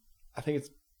I think it's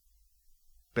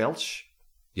Belch.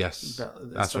 Yes,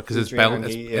 that's right. Because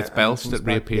it's Belch that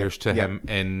reappears to him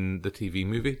in the TV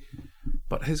movie.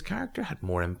 But his character had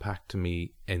more impact to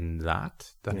me in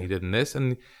that than he did in this.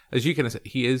 And as you kind of said,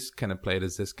 he is kind of played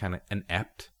as this kind of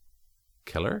inept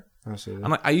killer. Absolutely.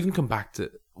 And I even come back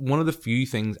to one of the few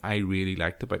things I really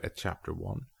liked about it, chapter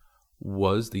 1,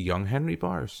 was the young Henry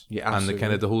Bowers. Yeah, absolutely. And the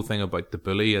kind of the whole thing about the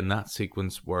bully and that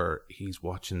sequence where he's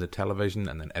watching the television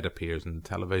and then it appears in the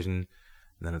television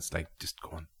and then it's like, just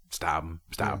go on, stab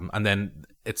him. And then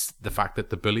it's the fact that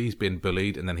the bully's being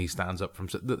bullied and then he stands up from...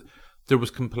 There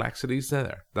was complexities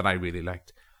there that I really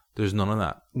liked. There's none of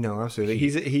that. No, absolutely.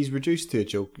 He's reduced to a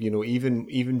joke. You know,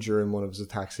 even during one of his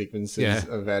attack sequences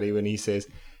of Eddie, when he says,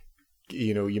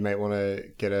 you know, you might want to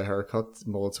get a haircut.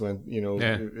 Mullets went, you know,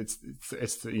 it's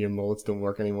your mullets don't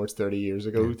work anymore. It's 30 years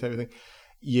ago type of thing.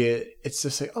 Yeah, it's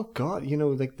just like, oh God, you know,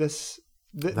 like this.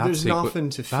 There's nothing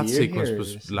to fear. That sequence here.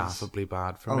 was laughably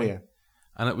bad for me. Yeah.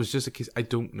 And it was just a case, I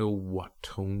don't know what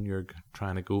tone you're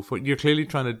trying to go for. You're clearly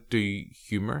trying to do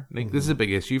humour. Like, this is a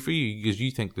big issue for you because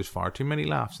you think there's far too many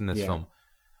laughs in this film.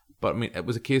 But I mean, it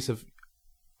was a case of,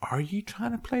 are you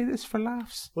trying to play this for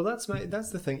laughs? Well, that's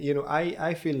the thing. You know,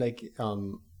 I feel like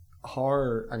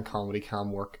horror and comedy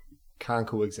can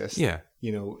coexist. Yeah.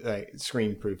 You know, like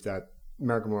Scream proved that.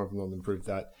 American Werewolf in London proved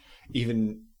that.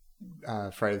 Even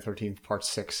Friday the 13th Part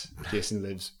 6, Jason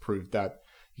Lives, proved that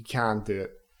you can do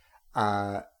it.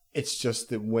 It's just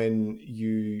that when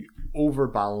you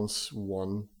overbalance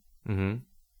one,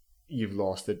 you've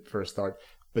lost it for a start.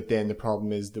 But then the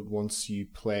problem is that once you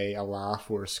play a laugh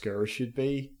where a scare should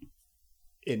be,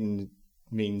 it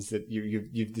means that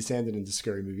you've descended into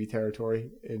scary movie territory,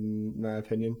 in my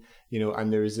opinion. You know,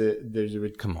 and there's a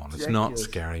come on, it's not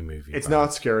scary movie. It's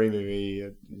not scary movie.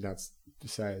 That's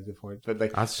beside the point. But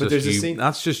like, that's but just there's you. A scene,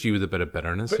 that's just you with a bit of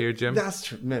bitterness here, Jim. That's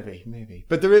true. Maybe.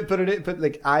 But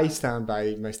like, I stand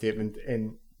by my statement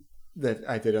that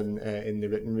I did in the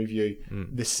written review.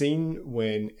 The scene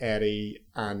when Eddie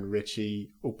and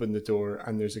Richie open the door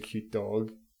and there's a cute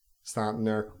dog standing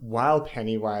there while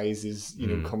Pennywise is, you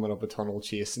know, coming up a tunnel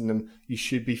chasing them. You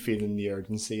should be feeling the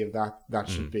urgency of that. That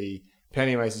should be,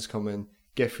 Pennywise is coming,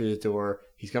 get through the door,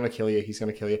 he's gonna kill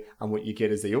you. And what you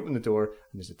get is they open the door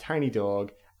and there's a tiny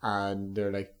dog and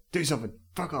they're like, do something,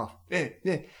 fuck off,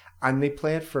 and they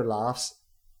play it for laughs.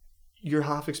 You're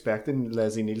half expecting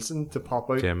Leslie Nielsen to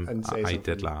pop out, Jim, and say something. I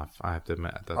did laugh, I have to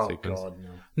admit, at that sequence. God, no.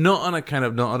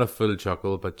 Not on a full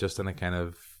chuckle, but just in a kind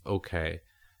of, okay.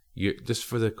 You just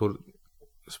for the,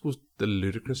 I suppose, the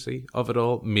ludicrousy of it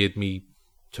all made me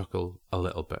chuckle a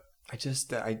little bit.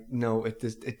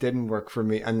 It didn't work for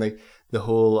me. And like the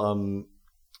whole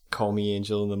Call Me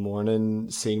Angel in the Morning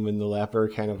scene when the leper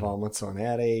kind of vomits on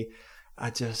Eddie, I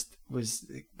just was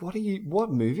like,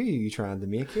 what movie are you trying to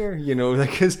make here? You know,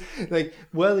 like, cause like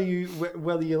whether you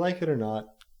like it or not,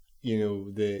 you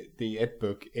know, the It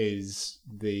book is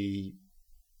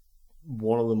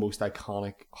one of the most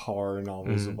iconic horror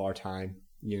novels of our time.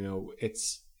 You know,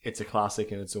 it's a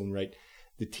classic in its own right.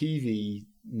 The TV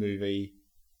movie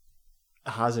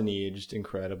hasn't aged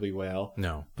incredibly well.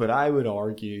 No. But I would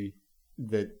argue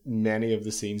that many of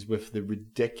the scenes with the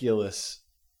ridiculous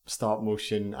stop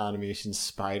motion animation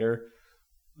spider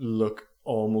look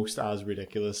almost as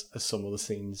ridiculous as some of the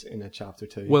scenes in chapter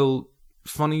 2. Well,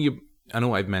 funny, I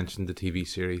know I've mentioned the TV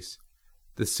series.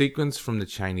 The sequence from the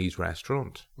Chinese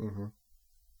restaurant.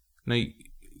 Now,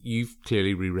 you've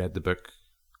clearly reread the book.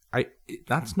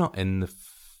 That's not in the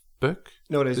book.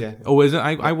 No, it is. Yeah. Oh, is it?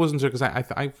 I wasn't sure because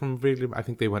I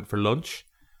think they went for lunch.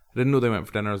 I didn't know they went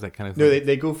for dinner. I was like kind of no.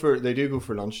 They do go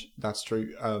for lunch. That's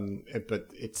true. But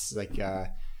it's like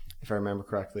if I remember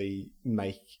correctly,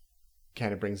 Mike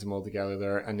kind of brings them all together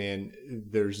there, and then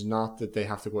there's not that they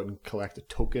have to go out and collect a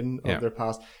token of their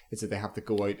past. It's that they have to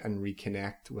go out and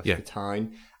reconnect with the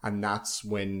town, and that's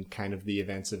when kind of the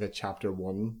events of it, chapter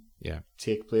 1,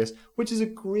 take place, which is a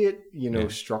great, you know,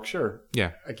 structure.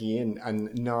 Yeah. Again, and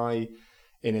now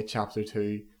in it, chapter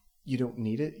 2, you don't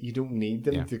need it. You don't need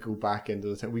them to go back into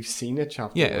the town. We've seen it,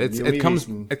 chapter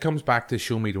 1. It comes back to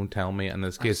show me, don't tell me, in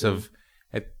this case of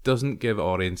it doesn't give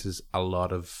audiences a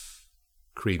lot of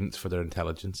credence for their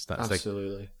intelligence. That's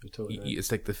absolutely. Like, totally right.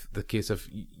 It's like the case of,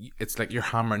 it's like you're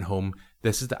hammering home,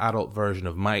 this is the adult version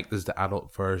of Mike, this is the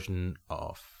adult version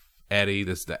of Eddie,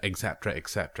 this is the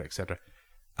etc.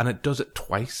 And it does it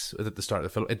twice at the start of the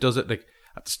film. It does it like,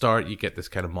 at the start you get this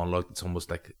kind of monologue that's almost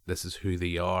like this is who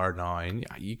they are now, and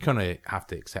you kind of have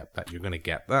to accept that you're going to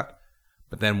get that.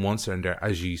 But then once they're in there,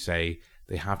 as you say,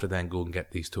 they have to then go and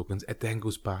get these tokens. It then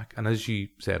goes back, and as you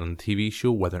said on the TV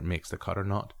show, whether it makes the cut or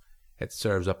not, it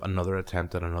serves up another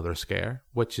attempt at another scare,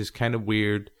 which is kind of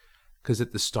weird, because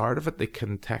at the start of it, they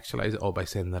contextualize it all by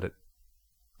saying that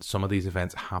some of these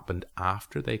events happened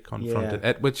after they confronted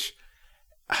it, which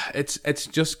it's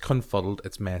just confuddled.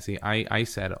 It's messy. I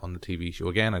said it on the TV show.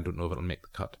 Again, I don't know if it'll make the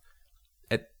cut.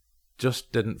 It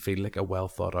just didn't feel like a well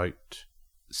thought out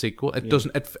sequel. It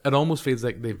doesn't. It almost feels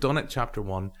like they've done it chapter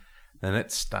 1, then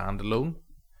it's standalone.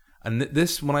 And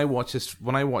this, when I watch this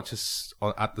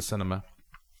at the cinema,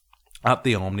 at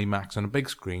the OmniMax on a big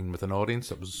screen with an audience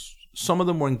that was, some of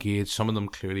them were engaged, some of them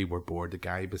clearly were bored. The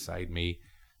guy beside me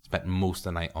spent most of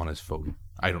the night on his phone.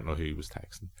 I don't know who he was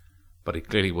texting, but he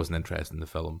clearly wasn't interested in the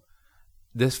film.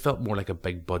 This felt more like a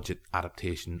big budget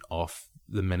adaptation of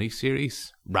the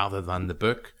miniseries rather than the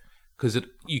book, because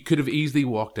you could have easily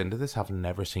walked into this having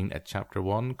never seen it chapter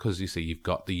 1, because you see you've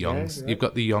got the you've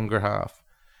got the younger half,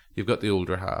 you've got the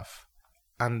older half.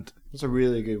 And it's a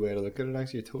really good way to look at it.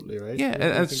 Actually, you're totally right. Yeah,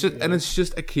 and it's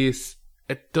just a case.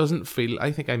 It doesn't feel.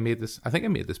 I think I made this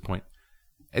point.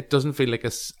 It doesn't feel like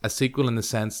a sequel in the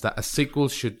sense that a sequel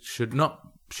should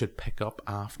pick up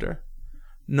after,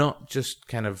 not just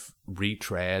kind of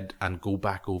retread and go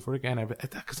back over again.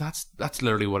 Because that's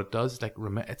literally what it does. Like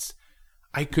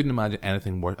I couldn't imagine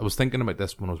anything worse. I was thinking about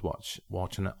this when I was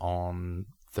watching it on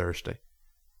Thursday.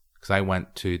 Because I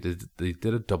went to, they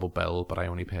did a double bill, but I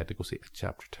only paid to go see it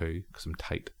chapter 2 because I'm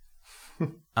tight.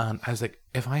 And I was like,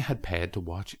 if I had paid to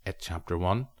watch it chapter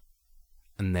 1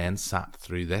 and then sat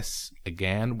through this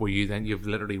again, where you've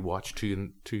literally watched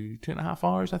two and a half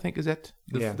hours, I think is it,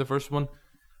 the first one,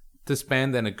 to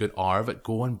spend then a good hour of it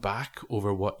going back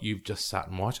over what you've just sat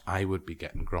and watched, I would be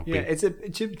getting grumpy. Yeah,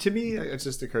 to me, it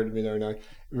just occurred to me there now.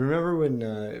 Remember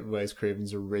when Wes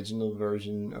Craven's original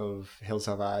version of Hills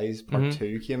Have Eyes Part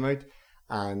 2 came out,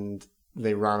 and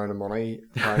they ran out of money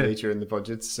apparently during the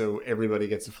budget, so everybody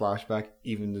gets a flashback,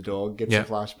 even the dog gets a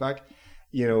flashback.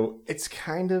 You know, it's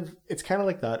kind of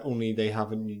like that, only they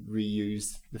haven't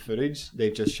reused the footage;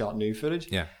 they've just shot new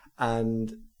footage. Yeah,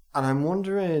 and I'm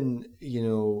wondering, you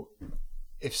know,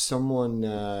 if someone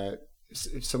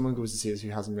goes to see this who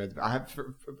hasn't read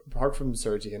the, apart from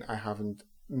Sergi, and I haven't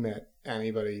met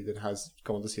anybody that has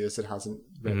gone to see this that hasn't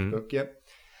read the book yet.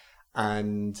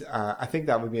 And I think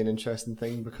that would be an interesting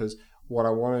thing, because what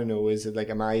I want to know is that, like,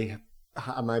 am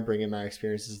I bringing my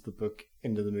experiences of the book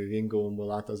into the movie and going, well,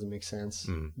 that doesn't make sense.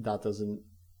 That doesn't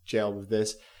gel with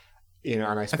this. You know,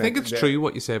 and I think it's true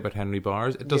what you say about Henry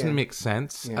Bowers. It doesn't make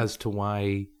sense as to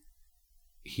why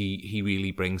he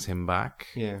really brings him back.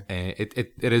 It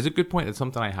is a good point. It's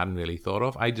something I hadn't really thought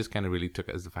of. I just kind of really took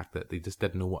it as the fact that they just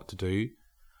didn't know what to do.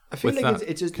 I feel like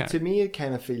it's just, to me, it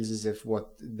kind of feels as if what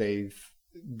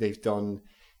they've done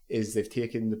is they've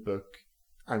taken the book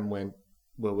and went,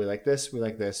 well, we like this, we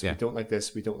like this, we don't like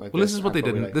this, we don't like this. Well, this is what they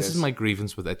did. Like this is my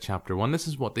grievance with it chapter 1. This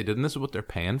is what they did, and this is what they're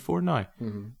paying for now.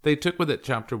 They took with it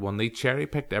chapter 1, they cherry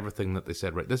picked everything that they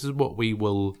said, right, this is what we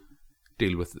will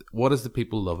deal with. What does the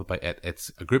people love about it?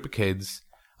 It's a group of kids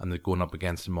and they're going up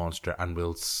against a monster, and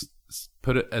we'll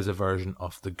put it as a version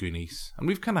of the Goonies. And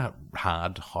we've kind of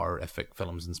had horrific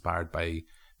films inspired by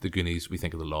the Goonies. We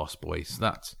think of the Lost Boys.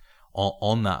 That's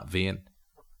on that vein.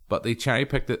 But they cherry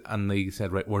picked it and they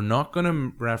said, right, we're not going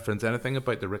to reference anything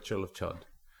about the Ritual of Chud.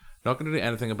 Not going to do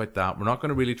anything about that. We're not going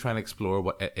to really try and explore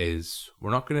what it is.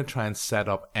 We're not going to try and set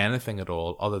up anything at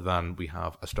all other than we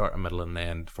have a start, a middle, and an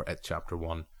end for it chapter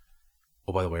 1.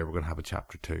 Oh, by the way, we're going to have a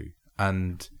chapter 2.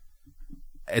 And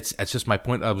it's just my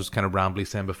point. I was kind of rambly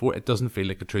saying before, it doesn't feel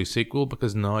like a true sequel,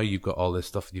 because now you've got all this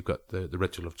stuff. You've got the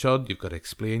Ritual of Chud. You've got to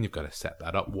explain. You've got to set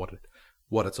that up,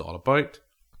 what it's all about.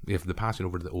 You have to pass it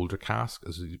over to the older cast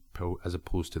as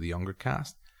opposed to the younger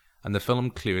cast. And the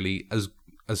film clearly, as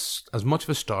much of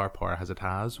a star power as it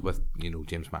has, with, you know,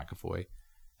 James McAvoy,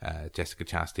 Jessica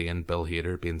Chastain and Bill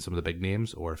Hader being some of the big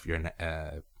names, or if you're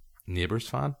a Neighbours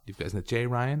fan, you've got, isn't it Jay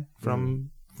Ryan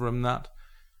from that?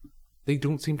 They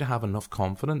don't seem to have enough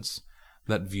confidence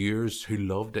that viewers who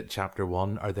loved it chapter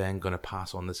 1 are then going to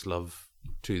pass on this love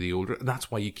to the older. And that's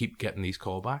why you keep getting these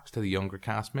callbacks to the younger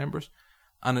cast members.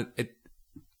 And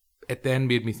it then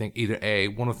made me think, either A,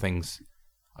 one of the things,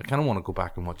 I kind of want to go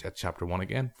back and watch it chapter 1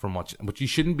 again, from which you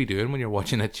shouldn't be doing when you're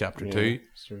watching it chapter 2.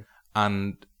 True.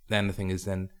 And then the thing is,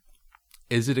 then,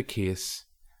 is it a case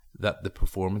that the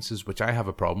performances, which I have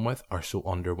a problem with, are so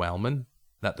underwhelming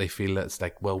that they feel that it's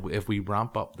like, well, if we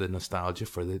ramp up the nostalgia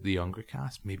for the younger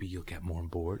cast, maybe you'll get more on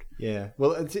board. Yeah,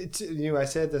 well, it's I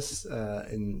said this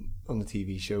on the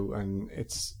TV show, and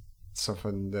it's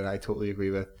something that I totally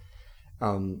agree with.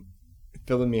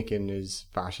 Filmmaking is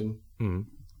fashion,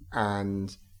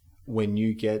 and when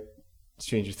you get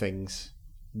Stranger Things,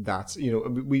 that's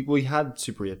we had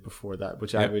Super 8 before that,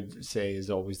 which I would say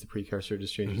is always the precursor to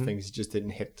Stranger Things. It just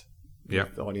didn't hit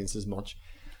with the audience as much.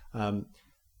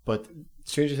 But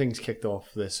Stranger Things kicked off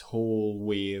this whole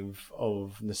wave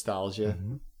of nostalgia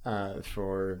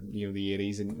for the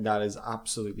 80s, and that is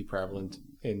absolutely prevalent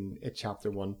in Chapter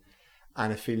 1.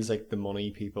 And it feels like the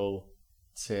money people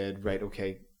said, right,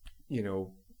 okay,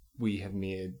 we have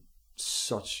made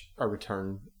such a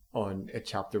return on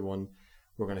Chapter 1.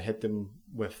 We're going to hit them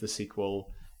with the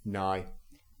sequel now.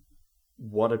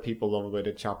 What do people love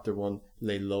about Chapter 1?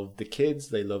 They love the kids,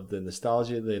 they love the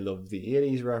nostalgia, they love the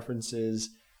 80s references.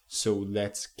 So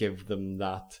let's give them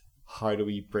that. How do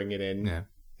we bring it in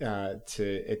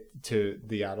to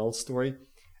the adult story?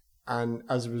 And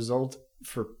as a result,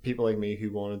 for people like me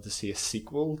who wanted to see a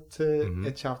sequel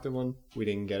to Chapter 1, we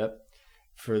didn't get it.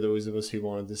 For those of us who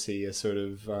wanted to see a sort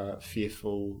of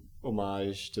faithful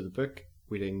homage to the book,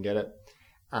 we didn't get it.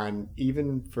 And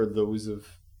even for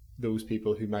those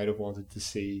people who might have wanted to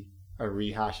see a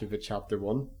rehash of Chapter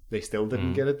 1, they still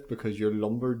didn't get it, because you're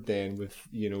lumbered then with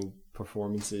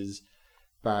performances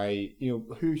by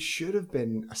who should have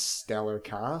been a stellar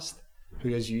cast,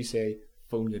 who, as you say,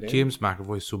 phoned it in. James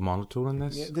McAvoy is so monotone in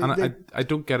this, I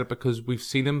don't get it, because we've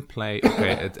seen him play.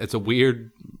 Okay, it's a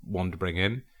weird one to bring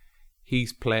in.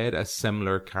 He's played a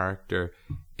similar character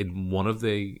in one of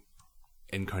the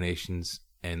incarnations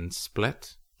in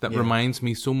Split that reminds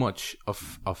me so much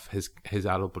of his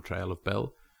adult portrayal of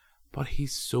Bill, but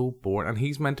he's so bored, and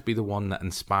he's meant to be the one that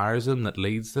inspires them, that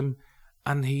leads them,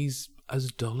 and he's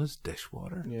as dull as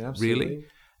dishwater. Yeah, absolutely.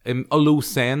 Really. Although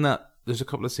saying that, there's a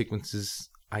couple of sequences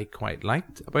I quite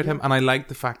liked about him, and I like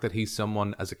the fact that he's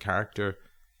someone as a character,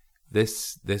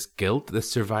 this guilt,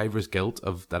 this survivor's guilt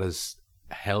of that has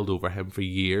held over him for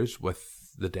years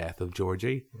with the death of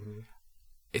Georgie.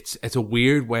 It's a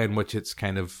weird way in which it's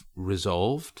kind of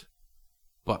resolved,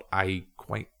 but I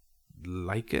quite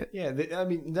like it. Yeah, I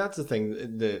mean, that's the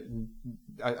thing.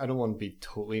 I don't want to be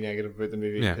totally negative about the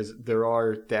movie, because there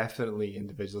are definitely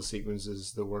individual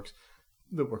sequences that works.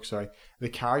 Sorry, the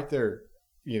character,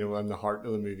 and the heart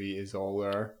of the movie is all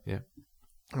there. Yeah,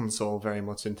 and it's all very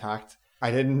much intact.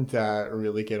 I didn't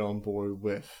really get on board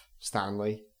with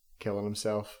Stanley killing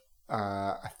himself.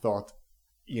 I thought,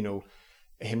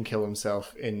 him kill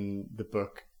himself in the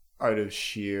book out of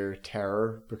sheer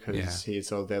terror because he had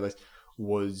saw the deadliest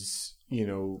was, do you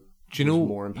know,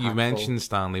 more impactful. You mentioned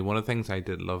Stanley. One of the things I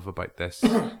did love about this,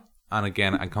 and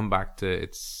again, I come back to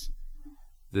it's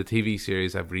the TV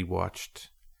series I've rewatched,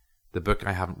 the book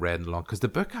I haven't read in long, because the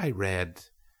book I read,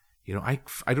 I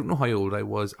don't know how old I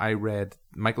was. I read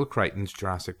Michael Crichton's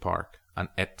Jurassic Park and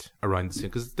It around the same,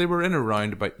 because they were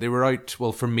they were out,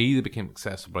 well, for me, they became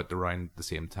accessible at around the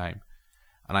same time.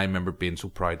 And I remember being so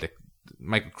proud, like,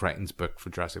 Michael Crichton's book for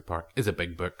Jurassic Park is a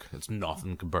big book. It's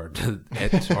nothing compared to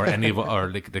It or any of it,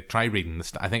 or like try reading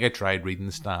I think I tried reading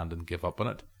The Stand and give up on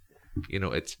it. I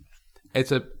know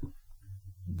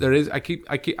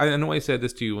I said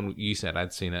this to you when you said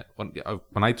I'd seen it. When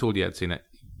I told you I'd seen it,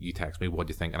 you text me, what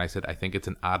do you think? And I said, I think it's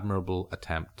an admirable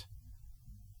attempt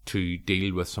to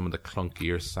deal with some of the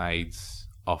clunkier sides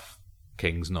of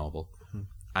King's novel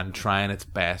and trying its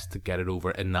best to get it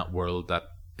over in that world that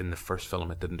in the first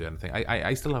film it didn't do anything.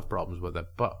 I still have problems with it,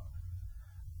 but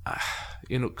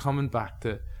coming back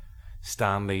to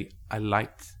Stanley, I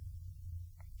liked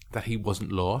that he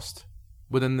wasn't lost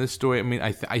within this story. I mean,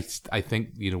 I think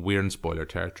we're in spoiler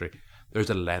territory.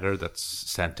 There's a letter that's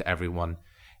sent to everyone,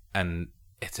 and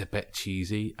it's a bit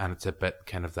cheesy, and it's a bit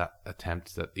kind of that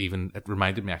attempt that it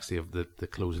reminded me actually of the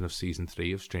closing of season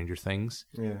 3 of Stranger Things.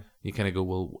 Yeah, you kind of go,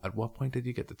 well, at what point did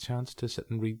you get the chance to sit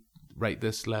and write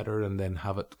this letter and then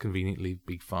have it conveniently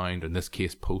be found, in this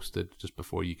case posted, just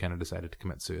before you kind of decided to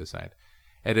commit suicide?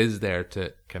 It is there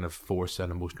to kind of force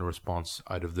an emotional response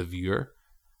out of the viewer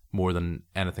more than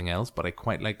anything else, but I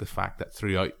quite like the fact that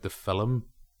throughout the film,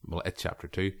 well, It's Chapter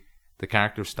 2, the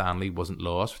character of Stanley wasn't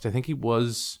lost, which I think he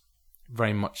was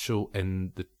very much so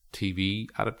in the TV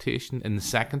adaptation. In the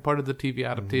second part of the TV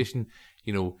adaptation,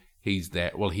 he's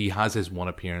there. Well, he has his one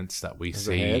appearance that we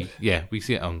see. Yeah, we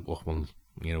see it.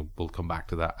 We'll come back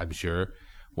to that, I'm sure,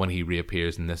 when he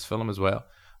reappears in this film as well.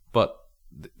 But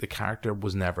the character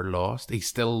was never lost. He's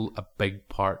still a big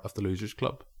part of the Losers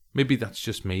Club. Maybe that's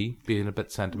just me being a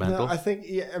bit sentimental. No, I think,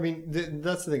 I mean,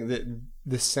 that's the thing.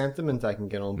 The sentiment I can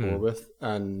get on board with,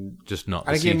 and just not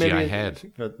the CGI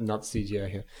head. Not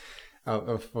CGI head.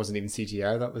 It wasn't even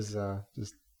CGI. That was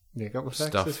just makeup effects,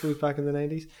 Stuff. I suppose, back in the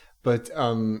 90s. But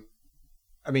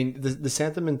I mean, the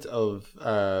sentiment of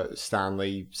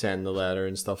Stanley sending the letter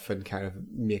and stuff, and kind of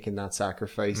making that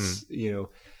sacrifice,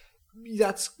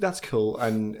 that's cool,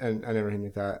 and everything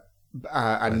like that.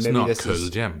 And it's maybe not this cool, is,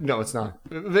 Jim. No, it's not.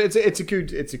 It's a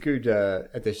good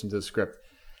addition to the script,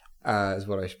 is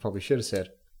what I probably should have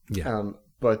said. Yeah.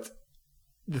 But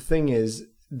the thing is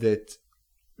that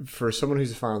for someone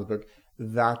who's a fan of the book,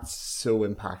 that's so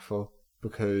impactful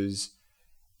because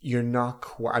you're not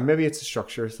quite. And maybe it's a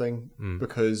structure thing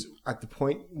because at the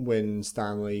point when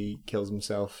Stanley kills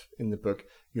himself in the book,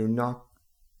 you're not.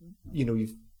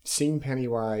 You've seen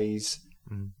Pennywise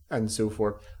and so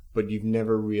forth, but you've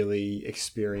never really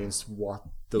experienced what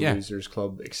the Losers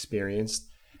Club experienced.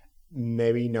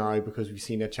 Maybe now, because we've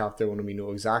seen a chapter when we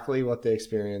know exactly what they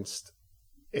experienced,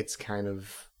 it's kind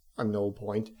of a null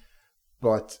point.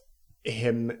 But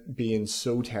him being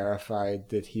so terrified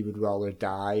that he would rather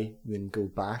die than go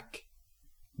back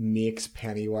makes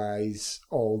Pennywise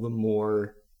all the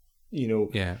more,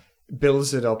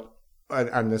 builds it up,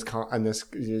 and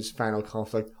this final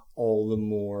conflict all the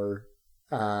more.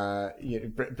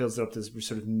 Builds it up to this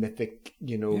sort of mythic,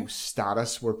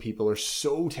 status where people are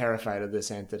so terrified of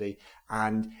this entity,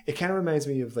 and it kind of reminds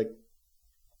me of like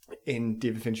in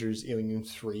David Fincher's Alien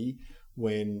 3,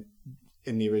 when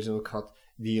in the original cut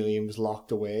the alien was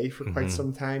locked away for quite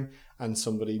some time, and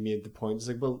somebody made the point, it's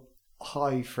like, well,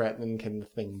 how threatening can the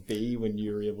thing be when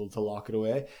you're able to lock it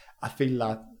away? I feel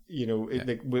that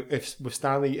if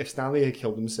Stanley had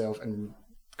killed himself and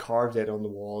carved it on the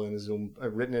wall in his own,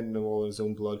 written it in the wall in his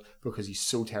own blood because he's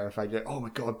so terrified. Like, oh my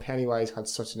god, Pennywise had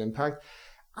such an impact,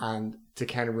 and to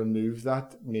kind of remove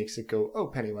that makes it go, oh,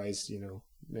 Pennywise,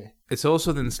 meh. It's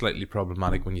also then slightly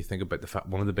problematic when you think about the fact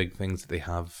one of the big things that they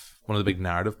have, one of the big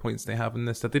narrative points they have in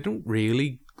this, that they don't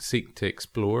really seek to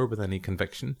explore with any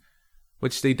conviction,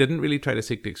 which they didn't really try to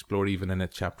seek to explore even in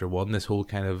chapter 1. This whole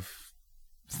kind of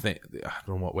thing, I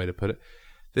don't know what way to put it,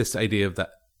 this idea of that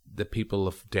the people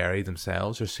of Derry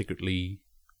themselves are secretly,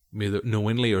 either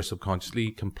knowingly or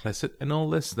subconsciously, complicit in all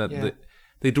this. That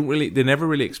they never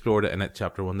really explored it in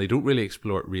chapter 1. They don't really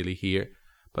explore it really here.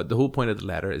 But the whole point of the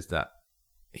letter is that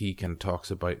he kind of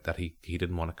talks about that he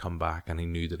didn't want to come back, and he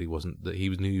knew that he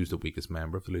knew he was the weakest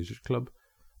member of the Losers Club.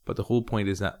 But the whole point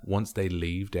is that once they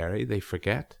leave Derry, they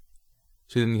forget.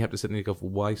 So then you have to sit and go,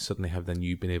 well, why suddenly have then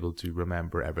you been able to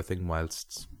remember everything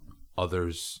whilst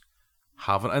others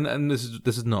haven't? And this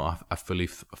is not a fully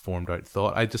formed out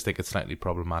thought. I just think it's slightly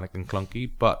problematic and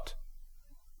clunky. But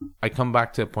I come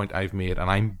back to a point I've made, and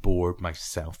I'm bored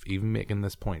myself even making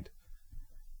this point.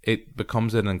 It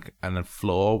becomes a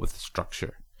flaw with the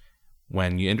structure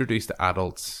when you introduce the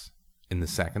adults in the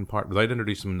second part without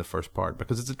introducing them in the first part,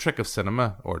 because it's a trick of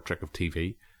cinema or a trick of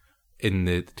TV in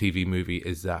the TV movie,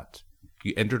 is that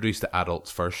you introduce the adults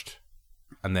first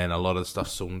and then a lot of the stuff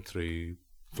sewn through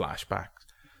flashbacks.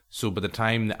 So by the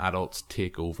time the adults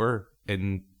take over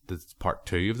in the part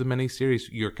 2 of the miniseries,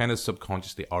 you're kind of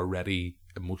subconsciously already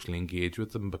emotionally engaged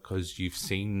with them because you've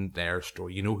seen their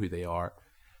story, you know who they are.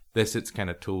 This, it's kind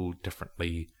of told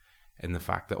differently in the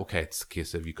fact that, okay, it's a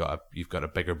case of you've got a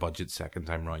bigger budget second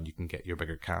time around, you can get your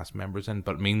bigger cast members in,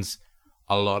 but it means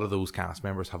a lot of those cast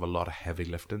members have a lot of heavy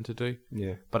lifting to do.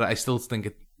 Yeah. But I still think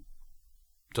it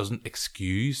doesn't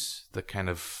excuse the kind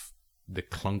of the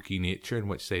clunky nature in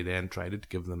which they then tried to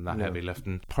give them that heavy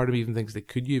lifting. Part of me even thinks that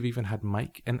could you have even had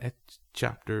Mike in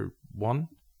chapter 1?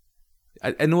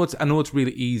 I know it's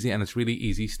really easy, and it's really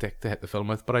easy stick to hit the film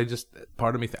with, but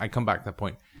part of me, I come back to that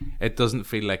point. It doesn't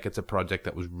feel like it's a project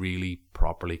that was really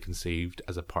properly conceived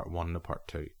as a part 1 and a part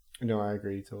 2. No, I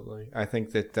agree totally. I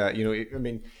think that I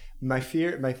mean, my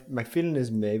feeling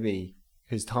is maybe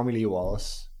because Tommy Lee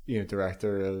Wallace,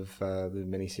 director of the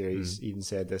miniseries, even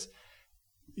said this.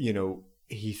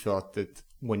 He thought that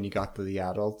when you got to the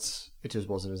adults, it just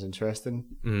wasn't as interesting,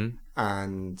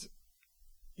 and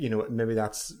maybe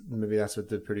that's what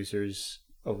the producers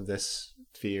of this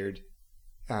feared,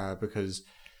 because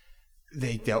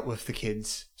they dealt with the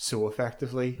kids so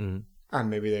effectively, and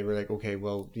maybe they were like, okay,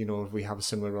 well, if we have a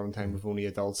similar runtime with only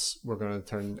adults, we're going to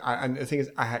turn. And the thing is,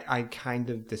 I kind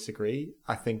of disagree.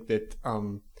 I think that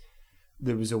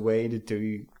there was a way to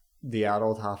do the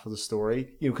adult half of the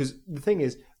story, because the thing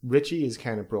is, Richie is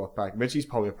kind of brought back. Richie's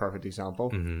probably a perfect example.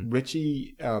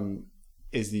 Richie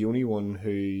is the only one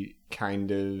who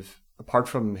kind of, apart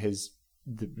from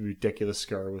the ridiculous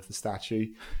scare with the statue,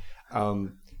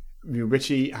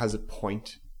 Richie has a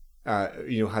point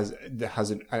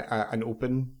has an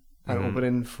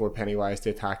opening for Pennywise to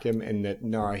attack him, in that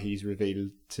now he's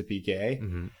revealed to be gay,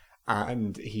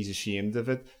 and he's ashamed of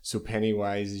it. So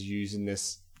Pennywise is using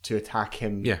this to attack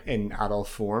him in adult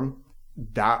form.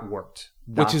 That worked.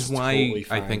 Which is why totally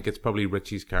I think it's probably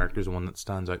Richie's character is the one that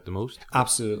stands out the most.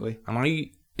 Absolutely. And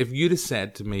if you'd have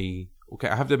said to me, okay,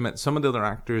 I have to admit, some of the other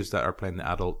actors that are playing the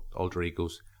adult alter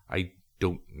egos, I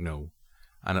don't know.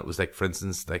 And it was like, for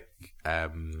instance, like,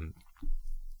 it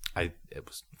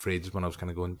was for ages when I was kind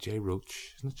of going, Jay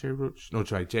Roach, isn't it Jay Roach? No,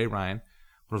 sorry, Jay Ryan.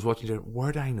 When I was watching Jay,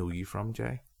 where do I know you from,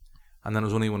 Jay? And then it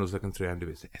was only when I was looking through IMDb,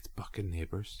 it's fucking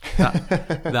Neighbours.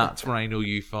 That's where I know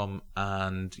you from.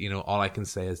 And, you know, all I can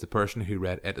say is the person who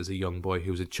read it as a young boy,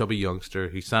 who was a chubby youngster,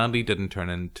 who sadly didn't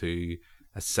turn into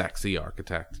a sexy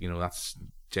architect. You know, that's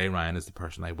Jay Ryan is the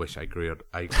person I wish I grew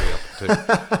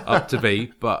up to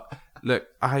be. But look,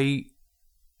 I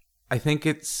think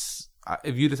it's,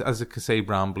 if you just, as a Casey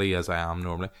Brambley as I am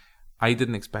normally, I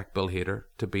didn't expect Bill Hader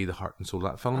to be the heart and soul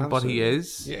of that film, Absolutely. But he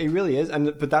is. Yeah, he really is.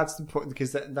 But that's the point,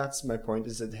 because that's my point,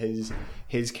 is that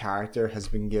his character has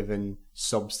been given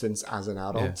substance as an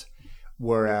adult,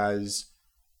 whereas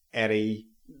Eddie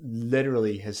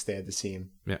literally has stayed the same.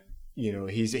 Yeah. You know,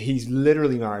 he's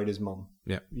literally married his mum.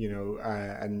 Yeah. You know,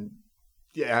 and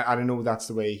yeah, I don't know that's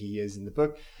the way he is in the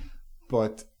book,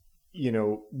 but you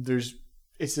know,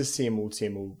 it's the same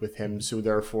old with him. So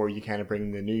therefore, you kind of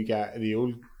bring the new guy,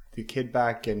 the kid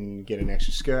back and get an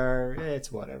extra scare. It's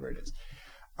whatever it is.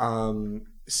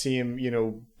 Same, you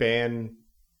know, Ben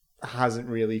hasn't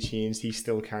really changed. He's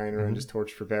still carrying around his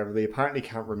torch for Beverly. Apparently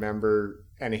can't remember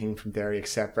anything from Derry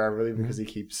except Beverly because he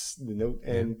keeps the note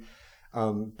in.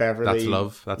 Beverly. That's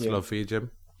love. That's love for you,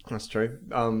 Jim. That's true.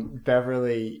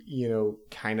 Beverly, you know,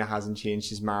 kind of hasn't changed.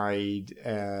 She's married,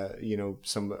 you know,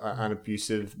 an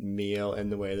abusive male in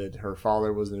the way that her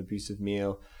father was an abusive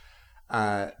male.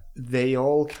 They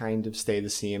all kind of stay the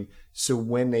same. So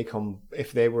when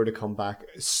if they were to come back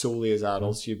solely as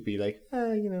adults, you'd be like,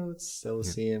 you know, it's still the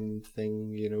same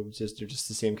thing. You know, they're just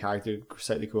the same character,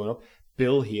 slightly growing up.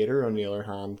 Bill Hader, on the other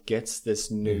hand, gets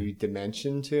this new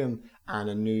dimension to him and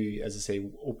a new, as I say,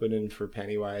 opening for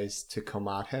Pennywise to come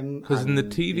at him. Because in the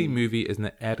TV movie, isn't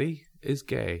it Eddie is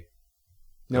gay?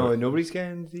 No, nobody's gay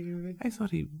in the TV movie. I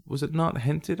thought was it not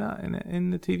hinted at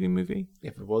in the TV movie?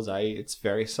 If it was, it's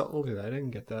very subtle because I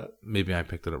didn't get that. Maybe I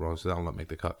picked it up wrong, so that'll not make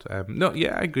the cut. No,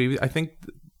 yeah, I agree with you. I think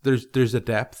there's a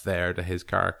depth there to his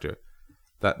character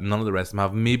that none of the rest of them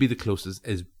have. Maybe the closest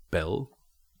is Bill,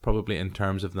 probably in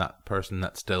terms of that person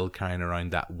that's still carrying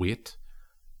around that weight.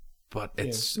 But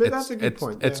that's a good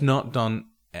point. It's not done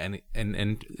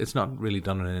it's not really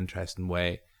done in an interesting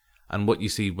way. And what you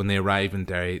see when they arrive in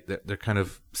Derry, they're kind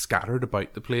of scattered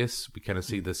about the place. We kind of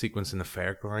see the sequence in the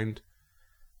fairground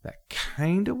that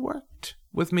kind of worked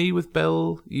with me with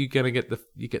Bill. You get the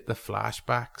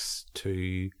flashbacks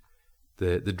to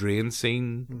the drain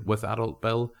scene with adult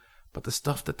Bill, but the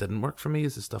stuff that didn't work for me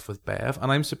is the stuff with Bev.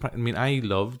 And I'm surprised. I mean, I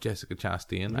love Jessica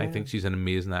Chastain. I think she's an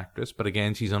amazing actress, but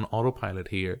again, she's on autopilot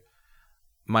here.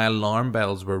 My alarm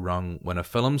bells were rung when a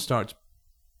film starts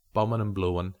bumming and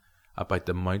blowing about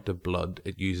the amount of blood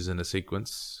it uses in a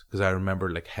sequence, because I remember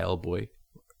like Hellboy,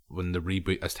 when the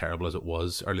reboot, as terrible as it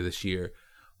was early this year,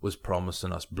 was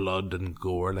promising us blood and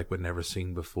gore like we'd never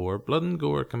seen before. Blood and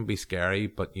gore can be scary,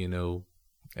 but you know,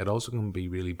 it also can be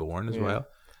really boring as well.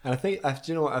 And I think,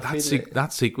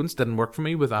 that sequence didn't work for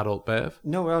me with adult Bev.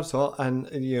 No, not at all. And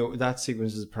you know, that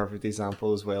sequence is a perfect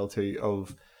example as well too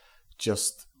of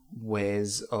just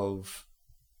ways of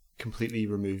completely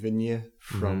removing you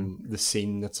from the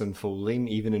scene that's unfolding,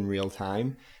 even in real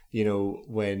time. You know,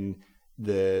 when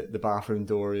the bathroom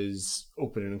door is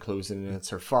opening and closing, and it's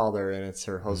her father and it's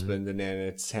her husband, and then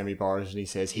it's Henry Barnes, and he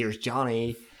says, "Here's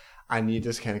Johnny," and you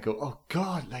just kind of go, "Oh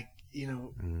God!" Like, you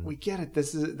know, we get it.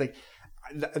 This is like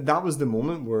that was the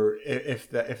moment where if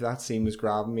that scene was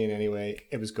grabbing me in any way,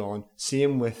 it was gone.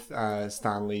 Same with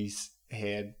Stanley's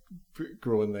head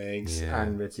growing legs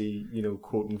and Ritzy, you know,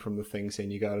 quoting from the thing saying,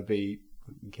 "You gotta be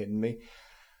kidding me."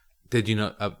 Did you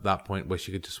not at that point wish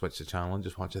you could just switch the channel and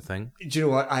just watch a thing? Do you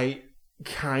know what? I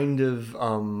kind of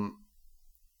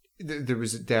there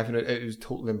was a definite, it was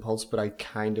total impulse, but I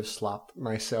kind of slapped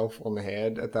myself on the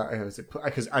head at that. I was like,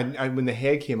 because I when the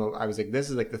head came up, I was like, this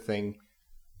is like the thing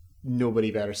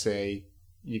nobody better say,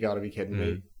 "You gotta be kidding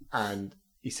me," and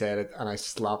he said it, and I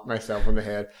slapped myself on the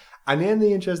head. And then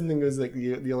the interesting thing was, like,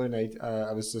 the other night,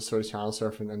 I was just sort of channel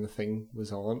surfing, and the thing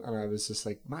was on, and I was just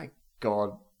like, my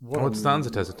God, it stands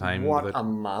the test of time. What a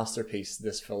masterpiece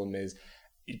this film is.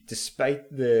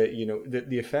 Despite the, you know,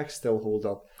 the effects still hold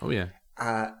up. Oh, yeah.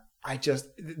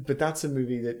 But that's a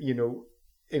movie that, you know,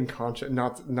 in contrast,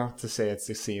 not to say it's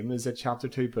the same as a Chapter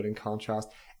 2, but in contrast,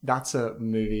 that's a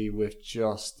movie with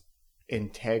just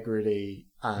integrity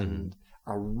and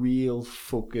a real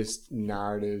focused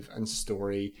narrative and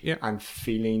story and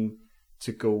feeling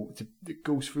it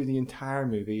goes through the entire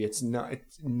movie. It's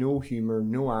no humor,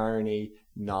 no irony,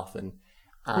 nothing.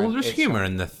 And well, there's humor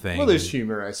in the thing. Well, there's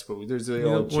humor, I suppose. There's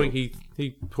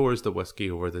he pours the whiskey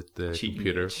over the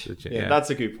computer. That's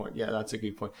a good point. Yeah, that's a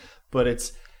good point. But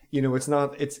it's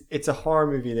it's a horror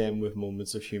movie then with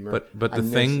moments of humor. But the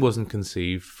Thing wasn't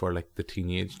conceived for like the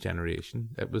teenage generation.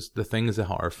 The Thing is a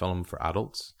horror film for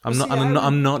adults.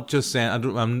 I'm not just saying.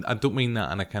 I don't mean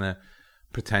that in a kind of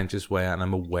pretentious way, and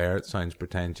I'm aware it sounds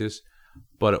pretentious,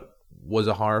 but it was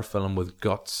a horror film with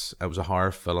guts. It was a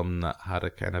horror film that had a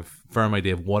kind of firm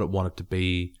idea of what it wanted to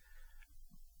be,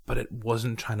 but it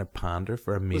wasn't trying to pander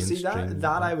for a mainstream. Well, see,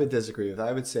 that I would disagree with.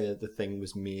 I would say that the Thing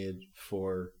was made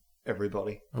for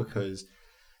everybody because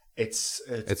it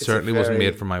certainly wasn't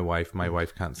made for my wife. My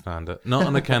wife can't stand it. Not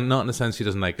in a sense she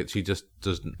doesn't like it. She just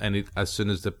doesn't. As soon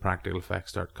as the practical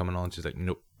effects start coming on, she's like,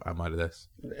 nope, I'm out of this.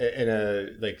 In a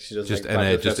like she doesn't just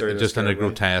like just in a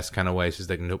grotesque kind of way. She's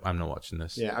like, nope, I'm not watching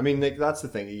this. Yeah, I mean, like that's the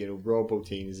thing. Rob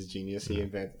Bottin is a genius. He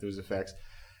invented those effects,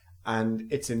 and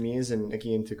it's amazing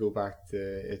again to go back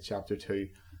to Chapter 2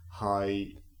 how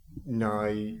now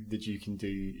that you can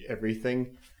do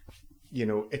everything.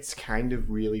 It's kind of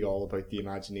really all about the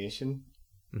imagination,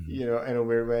 in a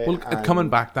weird way. Well, coming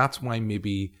back, that's why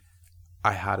maybe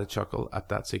I had a chuckle at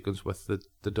that sequence with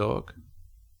the dog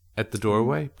at the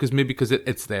doorway, because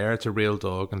it's there, it's a real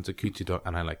dog, and it's a cutesy dog,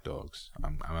 and I like dogs.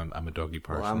 I'm a doggy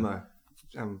person. Well,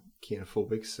 I'm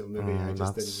canophobic, so maybe I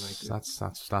just didn't like it.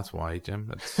 That's why,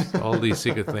 Jim. It's all these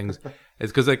secret things.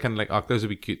 It's because I kind of like, oh, there's a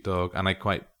wee cute dog, and I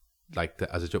quite liked it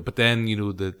as a joke. But then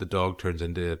the dog turns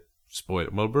into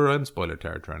we're in spoiler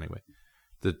territory anyway.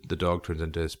 The dog turns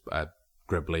into a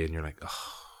Gribbly, and you're like,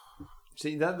 oh.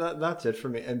 See, that's it for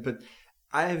me. But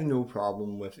I have no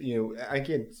problem with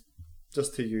again,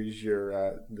 just to use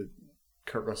your the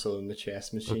Kurt Russell in the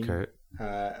chess machine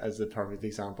as a perfect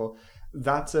example.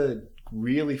 That's a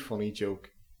really funny joke.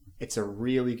 It's a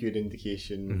really good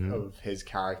indication of his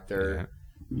character.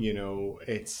 Yeah.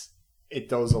 It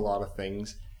does a lot of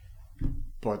things,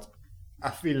 but I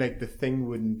feel like The Thing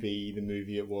wouldn't be the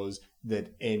movie it was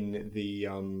that in the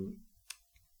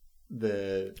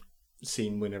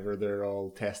scene whenever they're all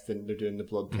testing, they're doing the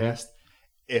blood test.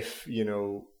 If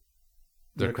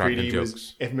they're cracking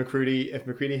jokes. If McCready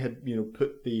had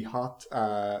put the hot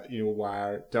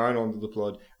wire down onto the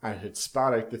blood and had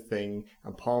spat out the Thing,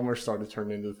 and Palmer started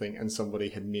turning into the Thing, and somebody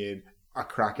had made a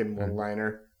cracking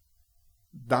one-liner.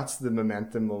 That's the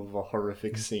momentum of a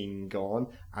horrific scene gone,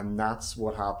 and that's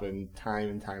what happened time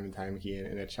and time and time again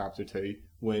in a Chapter 2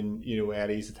 when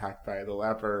Eddie's attacked by the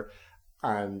leper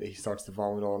and he starts to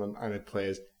vomit on him, and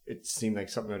it seemed like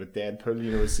something out of Deadpool,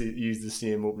 used the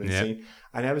same opening scene,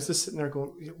 and I was just sitting there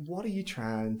going, what are you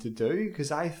trying to do?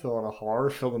 Because I thought a horror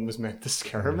film was meant to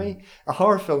scare me. A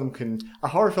horror film can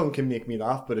make me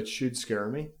laugh, but it should scare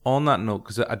me. On that note,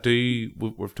 because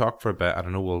we've talked for a bit, I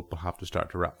don't know, we'll have to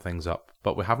start to wrap things up,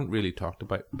 but we haven't really talked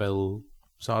about Bill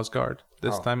Skarsgård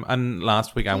this time, and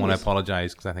last week I want to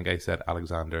apologise because I think I said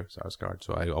Alexander Skarsgård,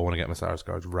 so I want to get my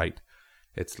Skarsgårds right.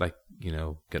 It's like,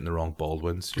 getting the wrong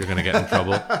Baldwins. You're going to get in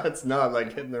trouble. It's not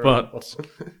like getting the wrong Baldwins.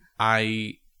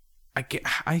 I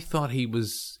thought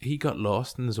he got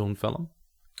lost in his own film.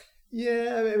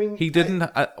 Yeah, I mean... He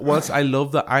didn't... I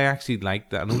love that. I actually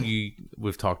liked that. I know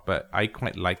we've talked about... I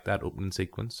quite liked that opening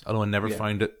sequence. Although I never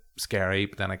found it scary,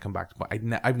 but then I come back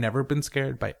to... I've never been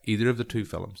scared by either of the two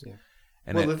films. Yeah.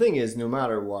 And the thing is, no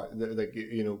matter what, whether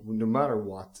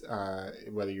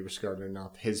you were scared or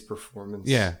not, his performance.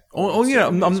 Yeah.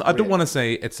 I don't want to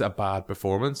say it's a bad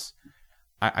performance.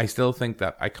 I still think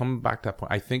that I come back to that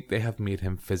point. I think they have made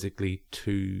him physically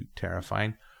too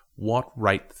terrifying. What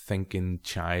right-thinking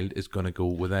child is going to go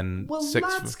within 6 feet?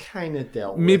 Well, that's kind of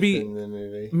dealt with in the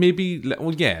movie.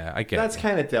 I get that's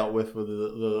kind of dealt with the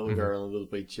little girl and the little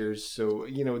bleachers. So,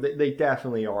 they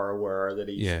definitely are aware that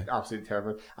he's absolutely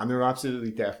terrifying. And they're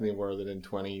absolutely definitely aware that in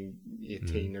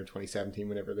 2018 or 2017,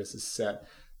 whenever this is set,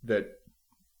 that,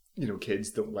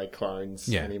 kids don't like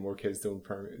clowns anymore. Kids don't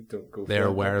go. They're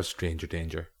aware of stranger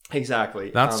danger.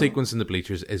 Exactly. That sequence in the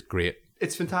bleachers is great.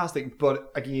 It's fantastic,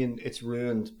 but again, it's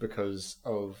ruined because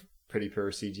of pretty poor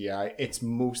CGI. It's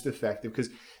most effective because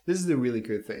this is the really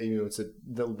good thing. It's a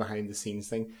little behind the scenes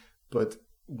thing. But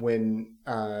when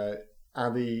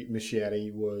Andy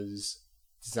Muschietti was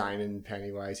designing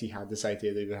Pennywise, he had this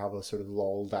idea that he would have a sort of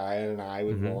lolled eye and an eye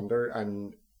would wander,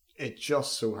 and it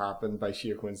just so happened by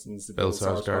sheer coincidence that Bill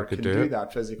Skarsgård can do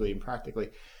that physically and practically.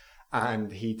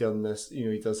 And he does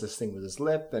this thing with his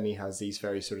lip, and he has these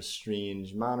very sort of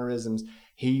strange mannerisms.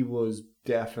 He was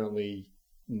definitely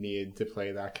made to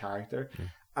play that character. Yeah.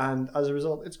 And as a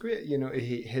result, it's great.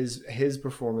 His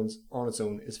performance on its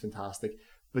own is fantastic.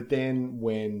 But then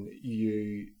when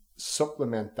you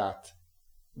supplement that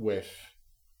with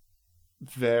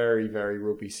very, very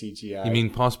ropey CGI. You mean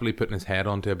possibly putting his head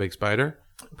onto a big spider?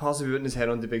 Possibly putting his head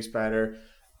onto a big spider,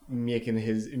 making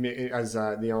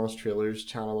the Honest Trailers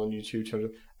channel on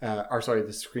YouTube,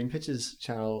 the Screen Pitches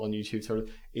channel on YouTube,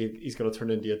 he's going to turn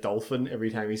into a dolphin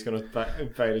every time he's going to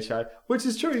fight a shark, which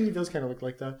is true. He does kind of look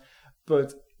like that.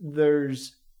 But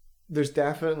there's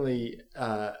definitely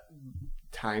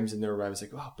times in there where I was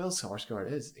like, oh, Bill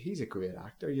Skarsgård he's a great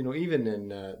actor. Even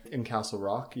in Castle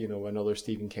Rock, another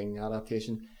Stephen King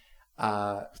adaptation,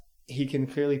 he can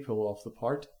clearly pull off the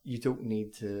part. You don't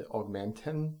need to augment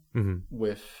him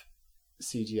with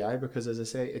CGI because, as I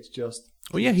say, it's just...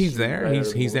 Oh yeah, he's there. Right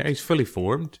he's there. He's fully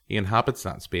formed. He inhabits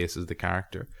that space as the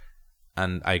character.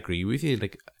 And I agree with you.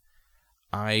 Like,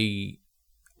 I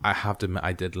have to admit,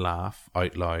 I did laugh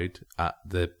out loud at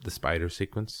the spider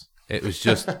sequence. It was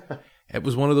just... It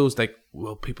was one of those, like,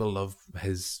 well, people love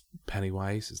his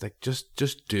Pennywise. It's like, just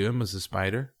do him as a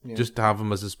spider. Yeah. Just have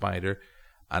him as a spider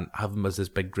and have him as this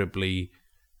big gribbly...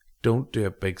 Don't do a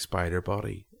big spider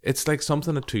body. It's like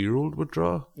something a 2-year-old would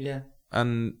draw. Yeah.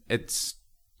 And it's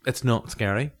not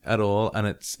scary at all. And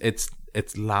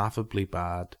it's laughably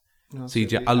bad. No,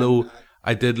 CGI. Although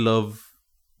I did love...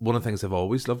 One of the things I've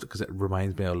always loved, because it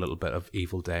reminds me a little bit of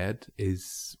Evil Dead,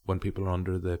 is when people are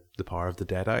under the power of the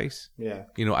dead eyes. Yeah.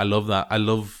 I love that. I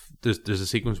love... There's a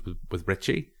sequence with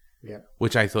Richie,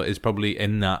 which I thought is probably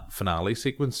in that finale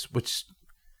sequence, which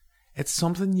it's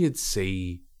something you'd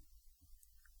see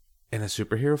in a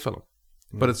superhero film.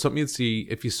 But it's something you'd see...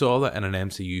 If you saw that in an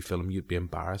MCU film, you'd be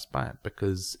embarrassed by it,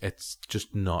 because it's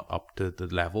just not up to the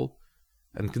level.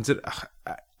 And consider...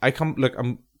 I'm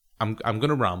going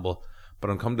to ramble... But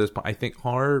I'm coming to this point. I think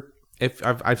horror, if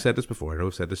I've said this before, I know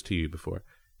I've said this to you before.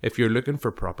 If you're looking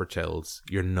for proper chills,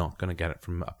 you're not going to get it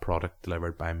from a product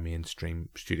delivered by a mainstream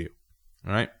studio.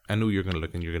 All right? I know you're going to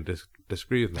look and you're going to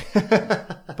disagree with me.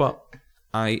 But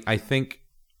I think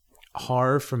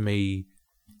horror for me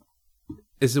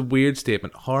is a weird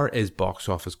statement. Horror is box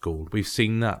office gold. We've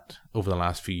seen that over the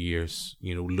last few years.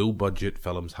 Low budget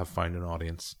films have found an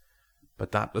audience.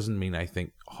 But that doesn't mean I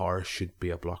think horror should be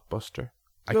a blockbuster.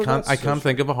 I can't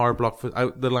think of a horror block.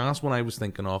 The last one I was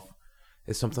thinking of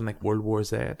is something like World War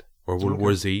Z, or World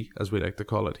War Z, as we like to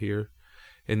call it here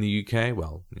in the UK.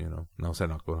 Well, no, so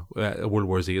I'm not going to. World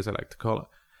War Z, as I like to call it.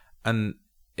 And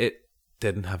it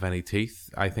didn't have any teeth.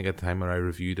 I think at the time when I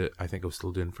reviewed it, I think I was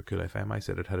still doing for Cool FM, I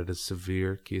said it had a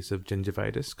severe case of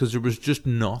gingivitis, because there was just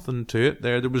nothing to it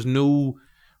there. There was no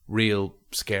real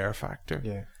scare factor.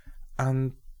 Yeah.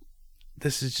 And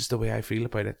this is just the way I feel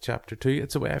about it, Chapter 2.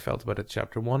 It's the way I felt about it,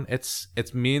 Chapter 1. It's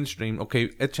mainstream. Okay,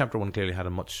 Chapter 1 clearly had a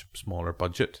much smaller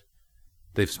budget.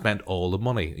 They've spent all the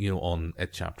money, on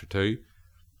It Chapter 2.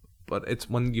 But it's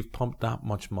when you've pumped that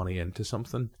much money into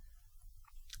something,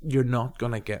 you're not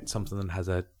going to get something that has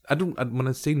a... when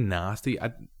I say nasty,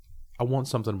 I want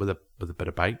something with a bit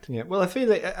of bite. Yeah, well, I feel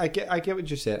like I get what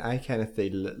you're saying. I kind of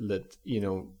feel that,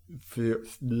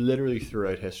 literally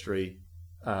throughout history...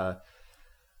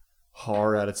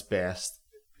 horror at its best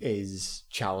is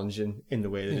challenging in the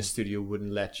way that a studio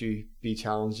wouldn't let you be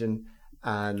challenging,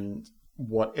 and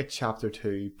what It Chapter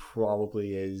 2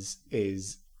 probably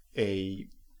is a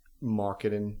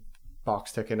marketing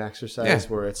box ticking exercise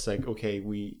where it's like, okay,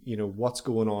 we what's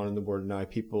going on in the world now,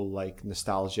 people like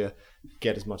nostalgia,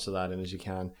 get as much of that in as you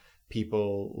can.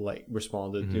 People like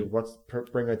responded,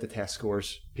 bring out the test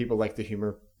scores, people like the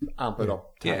humor, amp it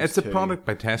up. Yeah, it's a product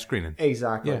by test screening.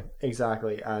 Exactly.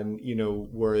 And,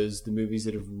 whereas the movies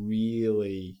that have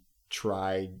really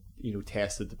tried,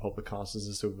 tested the public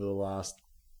consciousness over the last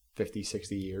 50,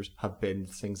 60 years have been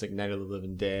things like Night of the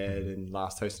Living Dead and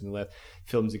Last House on the Left,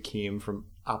 films that came from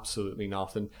absolutely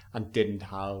nothing and didn't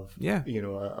have,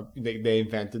 they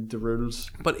invented the rules.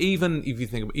 But even if you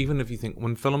think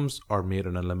when films are made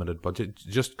on a limited budget,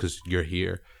 just because you're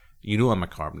here, I'm a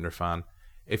Carpenter fan.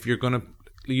 If you're going to,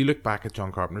 you look back at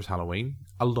John Carpenter's Halloween,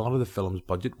 a lot of the film's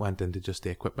budget went into just the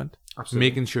equipment. Absolutely.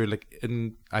 Making sure,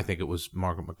 I think it was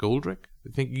Margaret McGoldrick.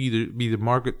 I think either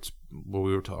Margaret, when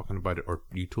we were talking about it, or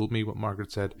you told me what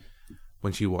Margaret said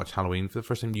when she watched Halloween for the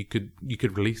first time. You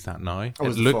could release that now. Oh, it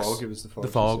was the fog. The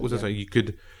fog was it.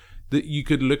 You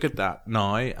could look at that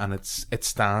now, and it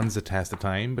stands the test of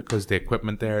time, because the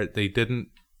equipment there, they didn't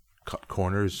cut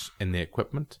corners in the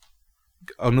equipment.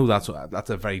 I know that's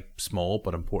a very small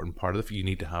but important part of it. You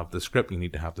need to have the script, you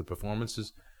need to have the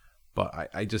performances, But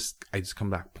I just come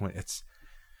back to point. It's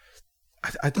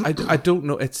I don't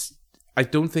know. I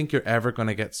don't think you're ever going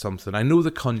to get something. I know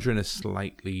The Conjuring is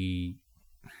slightly,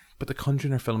 but the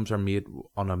Conjuring films are made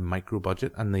on a micro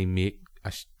budget and they make a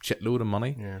shitload of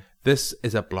money. Yeah. This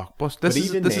is a blockbuster.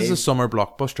 This is a summer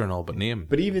blockbuster in all but name.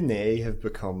 But even they have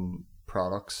become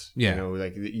products. Yeah. You know,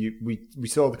 like we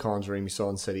saw The Conjuring, we saw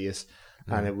Insidious,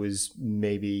 and it was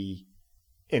maybe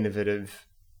innovative,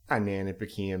 and then it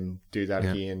became do that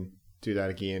again.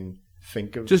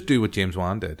 Just do what James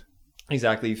Wan did.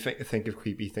 Exactly. Think of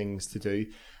creepy things to do.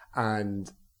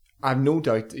 And I've no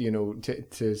doubt, you know,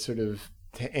 to sort of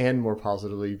to end more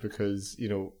positively because, you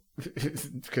know,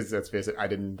 because let's face it, I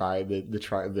didn't buy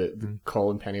the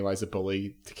calling Pennywise a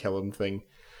bully to kill him thing.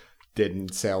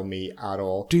 Didn't sell me at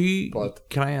all.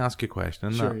 Can I ask you a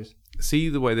question? Sure. See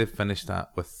the way they finished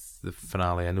that with the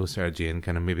finale. I know Sarah Jane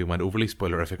kind of maybe went overly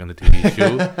spoilerific on the TV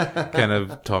show, kind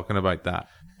of talking about that,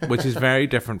 which is very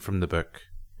different from the book.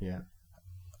 Yeah.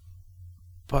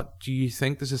 But do you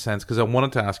think there's a sense, because I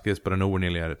wanted to ask you this, but I know we're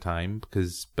nearly out of time,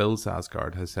 because Bill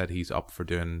Skarsgård has said he's up for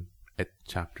doing it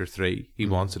Chapter 3. He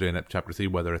wants to do it Chapter 3,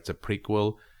 whether it's a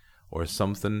prequel or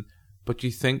something. But do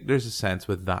you think there's a sense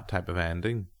with that type of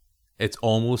ending, it's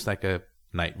almost like a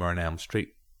Nightmare on Elm Street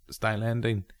style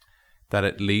ending, that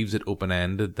it leaves it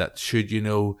open-ended, that should, you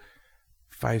know,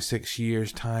 5-6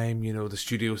 years time, you know, the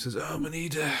studio says, oh, we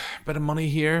need a bit of money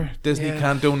here, Disney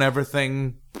can't own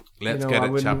everything, let's get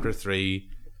it Chapter 3.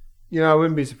 You know, I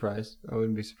wouldn't be surprised.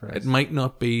 It might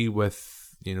not be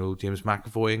with, you know, James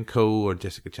McAvoy and co, or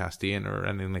Jessica Chastain or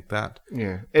anything like that.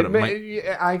 Yeah,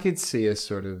 I could see a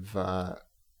sort of,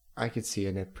 I could see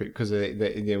in it because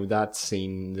you know that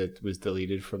scene that was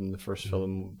deleted from the first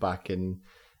film back in,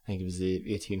 I think it was the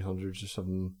 1800s or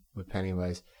something with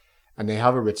Pennywise, and they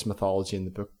have a rich mythology in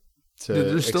the book.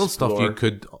 There's still stuff you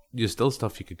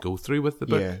could go through with the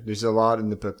book. Yeah, there's a lot in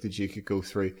the book that you could go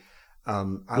through.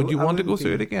 Would you want to go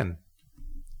through it again?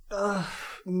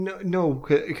 No,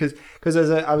 because as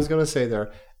I was going to say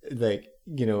there, like,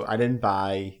 you know, I didn't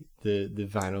buy the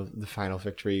final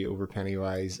victory over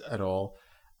Pennywise at all,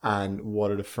 and what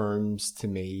it affirms to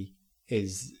me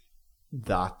is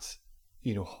that,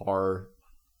 you know, horror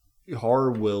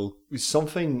will,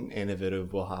 something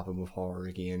innovative will happen with horror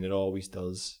again. It always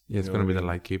does. Yeah, it's going to be the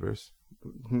Lightkeepers.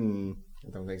 I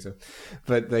don't think so,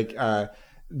 but like.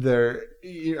 There,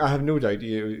 I have no doubt.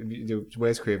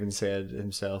 Wes Craven said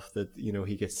himself that, you know,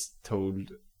 he gets told,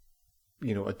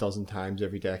 you know, 12 times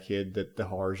every decade that the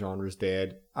horror genre is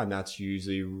dead, and that's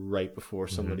usually right before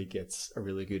somebody gets a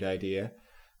really good idea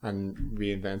and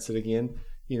reinvents it again.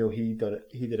 You know, he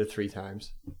did it 3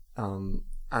 times, and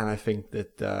I think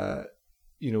that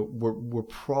you know, we're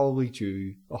probably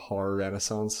due a horror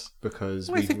renaissance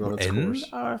because we've run its course.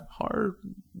 Our horror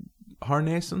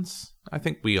renaissance, I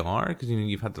think we are, because, you know,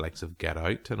 you've had the likes of Get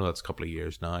Out. I know that's a couple of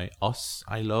years now. Us,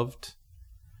 I loved,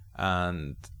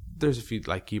 and there's a few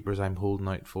Lightkeepers I'm holding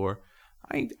out for.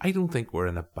 I don't think we're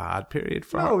in a bad period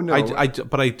for it.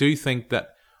 But I do think that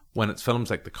when it's films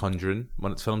like The Conjuring,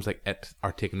 when it's films like It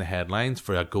are taking the headlines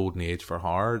for a golden age for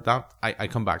horror, that I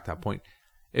come back to that point.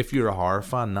 If you're a horror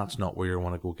fan, that's not where you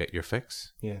want to go get your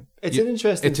fix. Yeah, it's an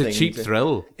interesting thing. It's a cheap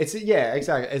thrill.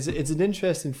 Exactly. It's an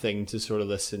interesting thing to sort of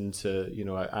listen to. You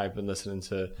know, I've been listening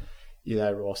to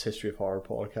Eli Roth's History of Horror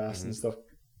podcast and stuff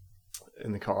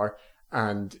in the car,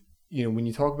 and, you know, when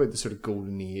you talk about the sort of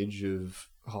golden age of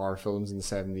horror films in the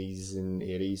 70s and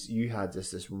 80s, you had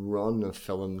this run of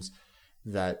films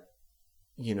that,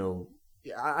 you know.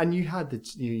 And you had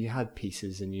you had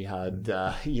Pieces, and you had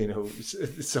you know,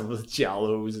 some of the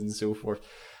Giallos and so forth,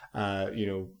 you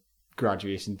know,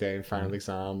 Graduation Day and Final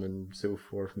Exam and so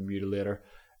forth, and Mutilator.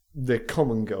 They come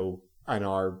and go and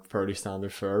are fairly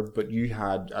standard fare, but you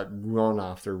had a run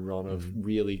after run of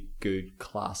really good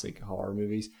classic horror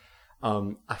movies.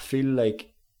 I feel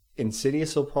like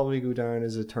Insidious will probably go down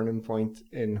as a turning point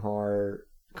in horror.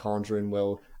 Conjuring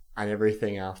will, and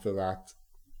everything after that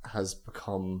has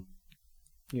become,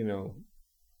 you know,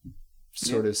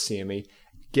 sort of samey.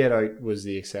 Get Out was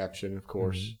the exception, of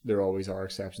course. There always are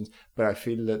exceptions, but I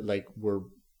feel that, like, we're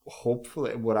hopeful.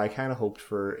 What I kind of hoped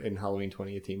for in Halloween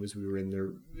 2018 was we were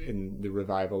in the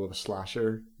revival of a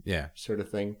slasher, sort of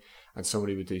thing, and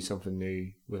somebody would do something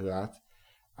new with that.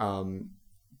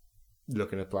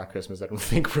 Looking at Black Christmas, I don't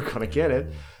think we're gonna get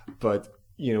it, but,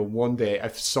 you know,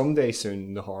 someday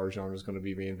soon, the horror genre is going to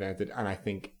be reinvented, and I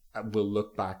think we'll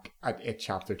look back at it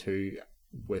Chapter 2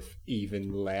 with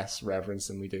even less reverence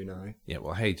than we do now. Yeah,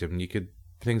 well, hey Jim,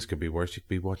 things could be worse. You could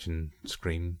be watching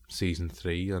Scream season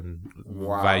 3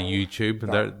 via YouTube,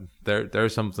 and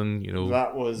there's something, you know.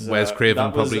 That was Wes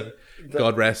Craven, probably.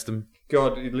 God rest him.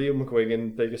 God, Leo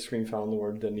McGuigan, biggest Scream fan in the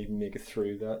world, didn't even make it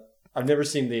through that. I've never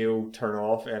seen Leo turn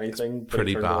off anything.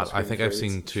 Pretty bad. I think I've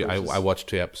seen 2. I watched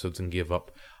 2 episodes and gave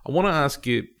up. I want to ask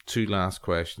you 2 last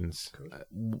questions.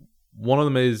 One of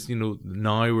them is,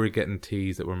 now we're getting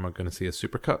teased that we're going to see a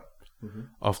supercut.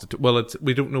 Off the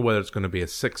we don't know whether it's going to be a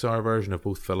 6-hour version of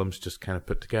both films just kind of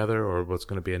put together, or what's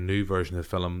going to be a new version of the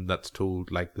film that's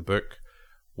told like the book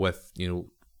with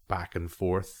back and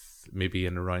forth, maybe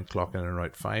in around clocking in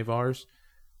around 5 hours.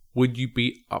 Would you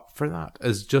be up for that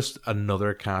as just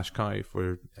another cash cow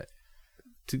for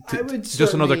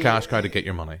just another cash cow to get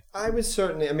your money? I would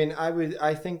certainly. I mean,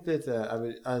 I think that I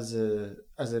would, as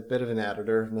a bit of an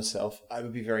editor myself, I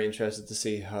would be very interested to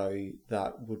see how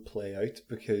that would play out,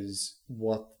 because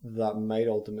what that might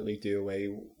ultimately do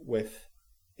away with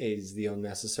is the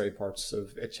unnecessary parts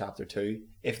of chapter 2.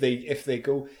 If they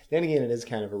go, then again, it is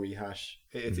kind of a rehash.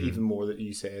 It's even more that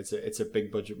you say it's a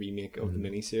big budget remake of the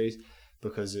miniseries.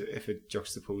 Because if it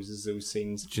juxtaposes those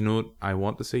scenes. Do you know what I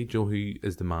want to see? Joe, who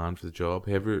is the man for the job?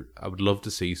 I would love to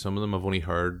see some of them. I've only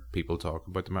heard people talk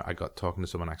about them. I got talking to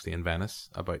someone actually in Venice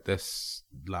about this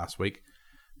last week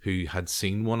who had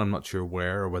seen one. I'm not sure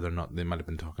where, or whether or not they might have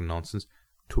been talking nonsense.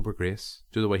 Tober Grace,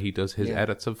 do the way he does his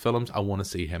edits of films. I want to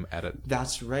see him edit.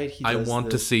 That's right. I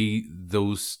want to see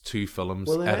those 2 films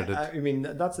edited. I mean,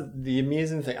 that's the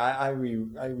amazing thing. I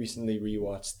recently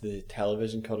rewatched the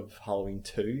television cut of Halloween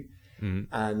 2.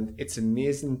 And it's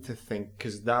amazing to think,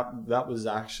 because that was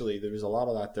actually, there was a lot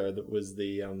of that there that was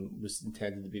was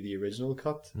intended to be the original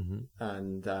cut,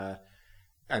 and an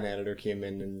editor came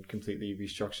in and completely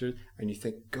restructured. And you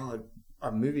think, God,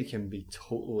 a movie can be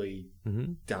totally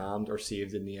damned or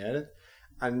saved in the edit,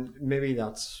 and maybe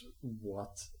that's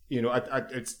what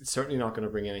it's certainly not going to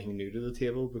bring anything new to the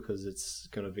table, because it's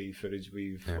going to be footage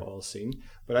we've all seen.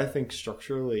 But I think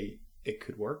structurally, it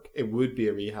could work. It would be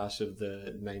a rehash of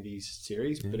the 90s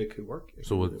series, but it could work.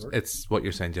 It's what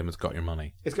you're saying, Jim. It's got your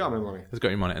money. It's got my money. It's got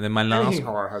your money. And then my last... Anything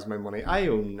horror has my money. I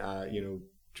own,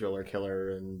 Driller Killer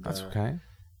and... That's okay.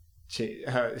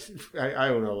 I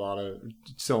own a lot of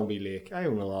Zombie Lake. I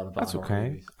own a lot of bad horror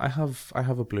movies. I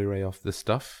have a Blu-ray of this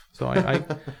stuff, so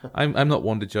I'm not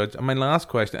one to judge. And my last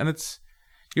question, and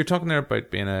you're talking there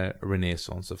about being a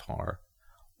renaissance of horror.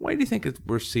 Why do you think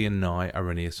we're seeing now a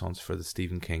renaissance for the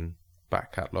Stephen King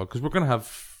back catalogue? Because we're going to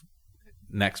have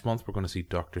next month, we're going to see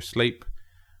Dr. Sleep.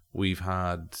 We've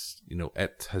had,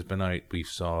 It has been out. We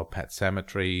saw Pet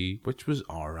Sematary, which was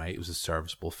alright. It was a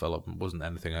serviceable film. It wasn't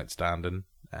anything outstanding.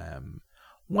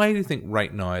 Why do you think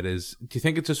right now it is? Do you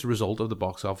think it's just a result of the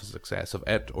box office success of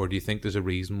It, or do you think there's a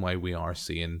reason why we are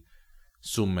seeing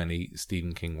so many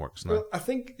Stephen King works now? Well, I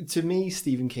think, to me,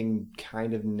 Stephen King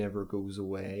kind of never goes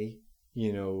away.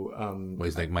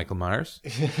 He's like Michael Myers.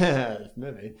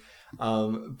 Maybe,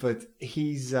 but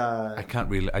he's. I can't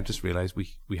really. I just realized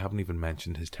we haven't even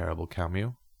mentioned his terrible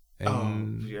cameo.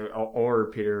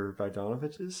 Or Peter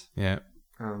Bogdanovich's. Yeah.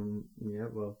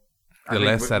 Well, the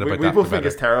less said about that, we both think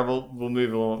it's terrible. We'll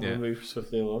move along. Yeah. We'll move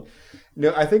swiftly along.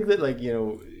 No, I think that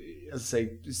as I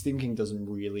say, Stephen King doesn't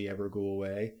really ever go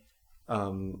away.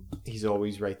 He's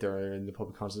always right there in the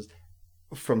public consciousness.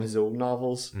 From his old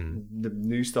novels, the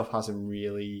new stuff hasn't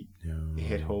really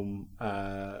hit home.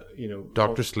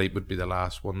 Dr. Sleep would be the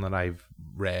last one that I've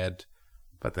read,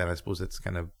 but then I suppose it's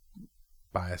kind of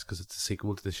biased because it's a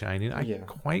sequel to The Shining. I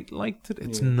quite liked it.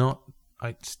 It's not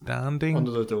outstanding.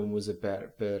 Under the Dome was a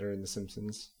better in The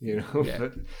Simpsons,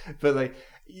 but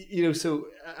so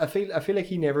I feel like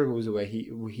he never goes away.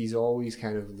 He's always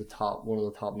kind of one of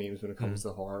the top names when it comes to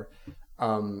horror.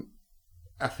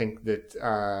 I think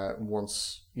that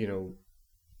once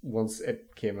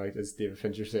it came out, as David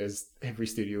Fincher says, every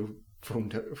studio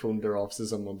phoned their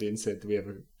offices on Monday and said, "Do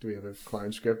we have a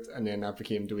Clown script?" And then that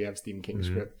became, "Do we have Stephen King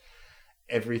script?"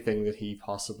 Everything that he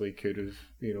possibly could have,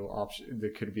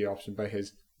 that could be optioned by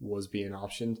his was being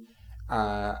optioned.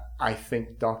 I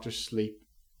think Dr. Sleep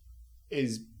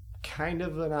is kind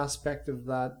of an aspect of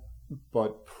that,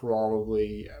 but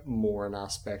probably more an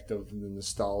aspect of the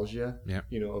nostalgia,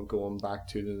 of going back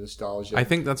to the nostalgia. I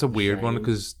think that's a weird one,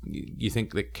 because you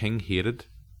think that King hated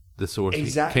the source.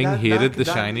 Exactly. King hated The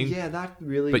Shining. Yeah, that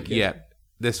really... But yet,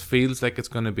 this feels like it's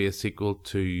going to be a sequel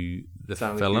to the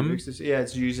film.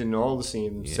 It's using all the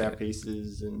same set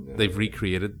pieces. And they've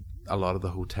recreated a lot of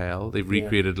the hotel. They've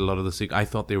recreated a lot of the... I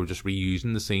thought they were just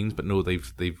reusing the scenes, but no,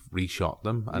 they've reshot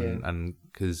them. And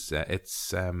because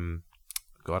it's...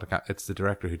 it's the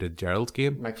director who did Gerald's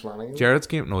Game. Mike Flanagan. Gerald's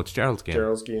Game? No, it's Gerald's Game.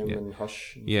 Gerald's Game and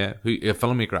Hush. Yeah, a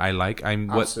filmmaker I like.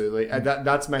 Absolutely.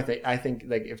 That's my thing. I think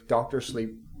if Dr.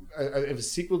 Sleep, if a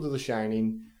sequel to The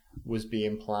Shining was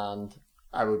being planned,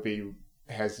 I would be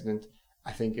hesitant.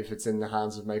 I think if it's in the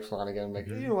hands of Mike Flanagan, I'm like,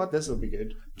 you know what, this will be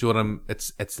good. Do you know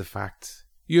what it's the fact.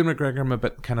 Ewan McGregor, I'm a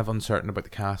bit kind of uncertain about the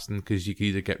casting because you could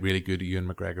either get really good Ewan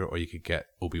McGregor or you could get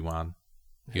Obi-Wan.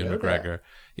 Ewan McGregor.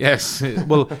 Yes.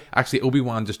 Well, actually,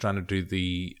 Obi-Wan just trying to do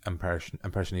the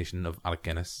impersonation of Alec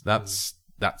Guinness. That's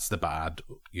the bad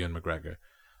Ewan McGregor.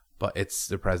 But it's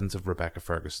the presence of Rebecca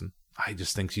Ferguson. I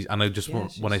just think she's... And I just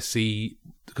when I see...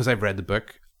 Because I've read the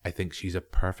book, I think she's a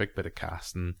perfect bit of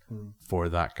casting for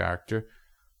that character.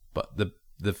 But the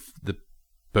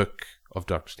book of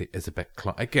Doctor Sleep is a bit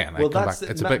again. Well,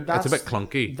 it's a bit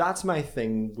clunky. That's my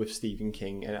thing with Stephen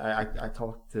King, and I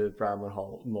talked to Brian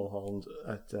Mulholland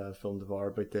at Film Devour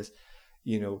about this.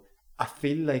 You know, I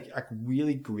feel like a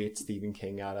really great Stephen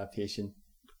King adaptation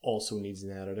also needs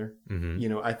an editor. Mm-hmm. You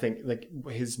know, I think like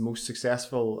his most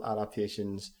successful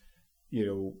adaptations, you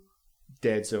know,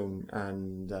 Dead Zone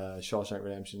and Shawshank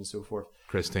Redemption and so forth.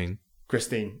 Christine,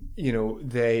 you know,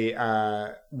 they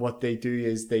what they do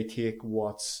is they take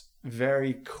what's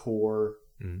very core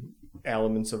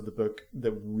elements of the book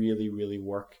that really, really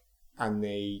work, and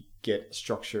they get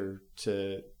structure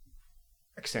to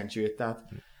accentuate that,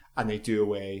 and they do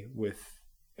away with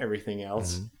everything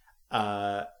else.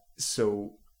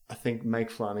 So I think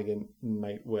Mike Flanagan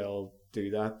might well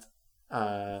do that,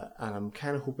 and I'm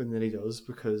kind of hoping that he does,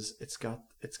 because it's got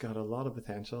a lot of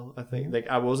potential. I think like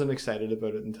I wasn't excited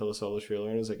about it until I saw the trailer,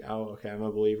 and I was like, oh, okay, I'm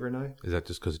a believer now. Is that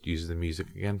just because it uses the music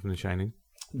again from The Shining?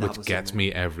 Which gets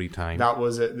me every time. That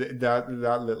was it. That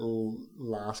little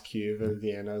last cue at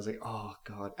the end, I was like, oh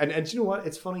god. And you know what?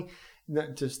 It's funny,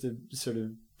 not just to sort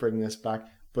of bring this back,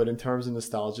 but in terms of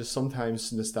nostalgia,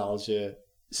 sometimes nostalgia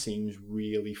seems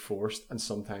really forced, and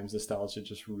sometimes nostalgia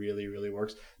just really, really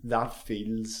works. That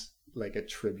feels like a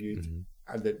tribute,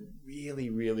 and that really,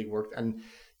 really worked, and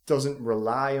doesn't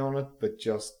rely on it, but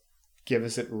just give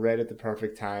us it right at the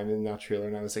perfect time in that trailer.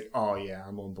 And I was like, oh yeah,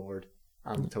 I'm on board.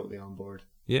 I'm totally on board.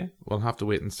 Yeah, we'll have to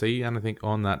wait and see. And I think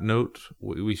on that note,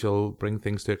 we shall bring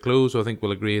things to a close. So I think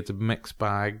we'll agree it's a mixed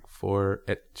bag for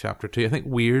It Chapter 2. I think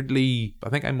weirdly,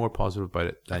 I'm more positive about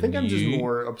it than you. I think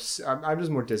I'm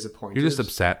just more disappointed. You're just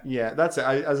upset. Yeah, that's it.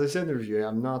 As I said in the review,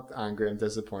 I'm not angry, I'm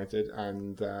disappointed.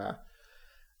 And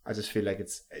I just feel like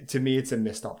to me, it's a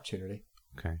missed opportunity.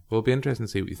 Okay. Well, it'll be interesting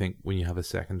to see what you think when you have a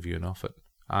second viewing of it.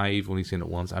 I've only seen it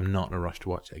once. I'm not in a rush to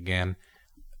watch it again.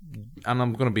 And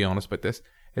I'm going to be honest about this.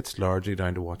 It's largely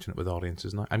down to watching it with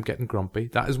audiences now. I'm getting grumpy.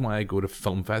 That is why I go to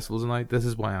film festivals now. This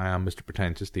is why I am Mr.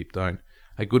 Pretentious deep down.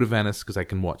 I go to Venice because I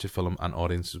can watch a film and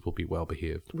audiences will be well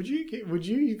behaved. Would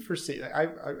you foresee?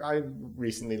 I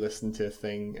recently listened to a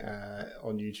thing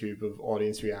on YouTube of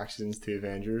audience reactions to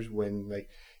Avengers when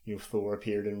Thor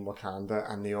appeared in Wakanda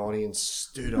and the audience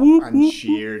stood up and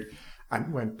cheered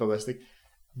and went ballistic.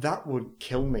 That would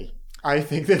kill me. I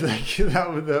think that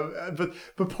that would,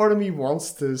 but part of me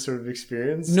wants to sort of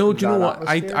experience. No, do you know what?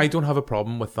 I don't have a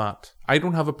problem with that. I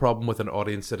don't have a problem with an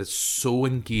audience that is so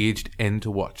engaged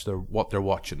into what they're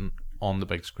watching on the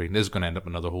big screen. This is going to end up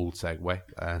another whole segue.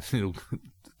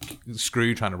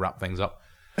 Screw trying to wrap things up.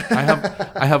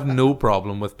 I have no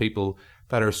problem with people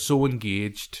that are so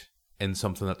engaged in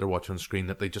something that they're watching on screen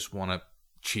that they just want to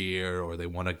cheer or they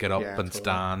want to get up and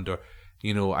stand or.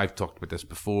 I've talked about this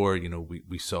before.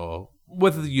 We saw,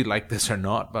 whether you like this or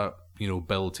not, but,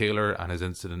 Bill Taylor and his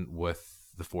incident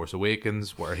with The Force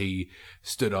Awakens, where he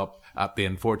stood up at the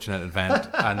unfortunate event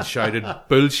and shouted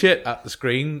bullshit at the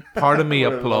screen. Part of me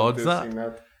applauds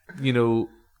that.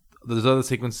 There's other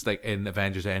sequences like in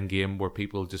Avengers Endgame where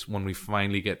people just, when we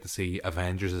finally get to see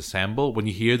Avengers assemble, when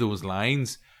you hear those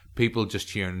lines, people just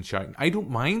cheering and shouting. I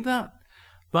don't mind that.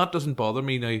 That doesn't bother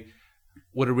me now.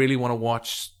 Would I really want to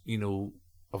watch,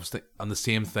 obviously on the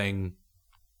same thing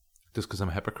just because I'm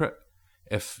a hypocrite?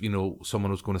 If,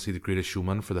 someone was going to see The Greatest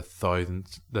Showman for the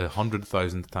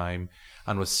 100,000th time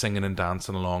and was singing and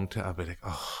dancing along to it, I'd be like,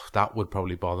 oh, that would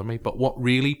probably bother me. But what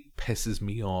really pisses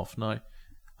me off now,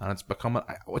 and it's become,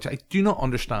 which I do not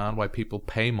understand why people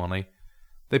pay money.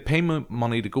 They pay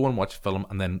money to go and watch a film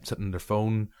and then sit on their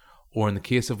phone, or in the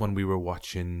case of when we were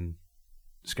watching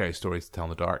Scary Stories to Tell in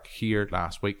the Dark here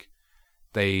last week,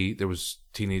 there was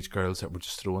teenage girls that were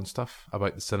just throwing stuff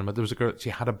about the cinema. There was a girl, she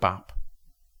had a bap.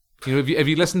 If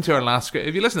you listen to the last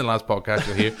podcast,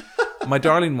 you'll hear my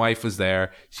darling wife was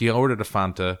there. She ordered a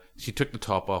Fanta. She took the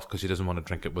top off because she doesn't want to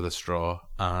drink it with a straw.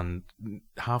 And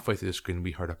halfway through the screen,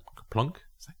 we heard a plunk.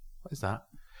 It's like, what is that?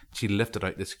 She lifted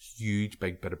out this huge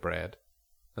big bit of bread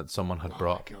that someone had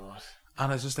brought. Oh my God.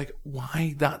 And I was just like,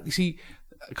 why that? You see,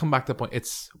 come back to the point.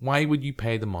 It's why would you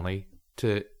pay the money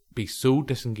to be so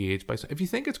disengaged by? If you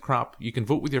think it's crap, you can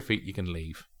vote with your feet. You can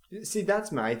leave. See,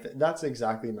 that's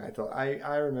exactly my thought.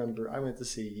 I remember I went to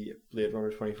see Blade Runner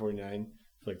 2049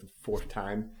 for like the 4th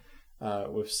time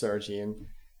with Sarah Jane,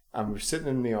 and we were sitting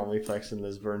in the Omniplex in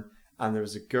Lisburn, and there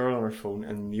was a girl on her phone,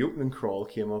 and the opening crawl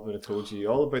came up, and it told you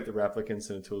all about the replicants,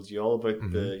 and it told you all about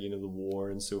the the war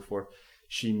and so forth.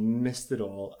 She missed it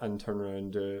all and turned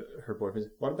around to her boyfriend.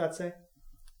 What did that say?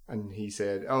 And he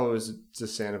said, "Oh, it was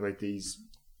just saying about these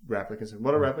replicants.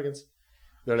 What are replicants?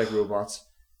 They're like robots.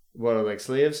 What are like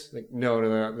slaves? Like no,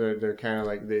 they're kind of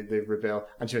like they rebel."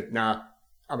 And she went, "Nah,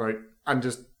 I'm out." And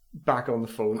just back on the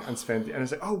phone and spent. And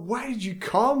it's like, "Oh, why did you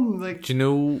come?" Like, do you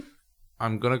know?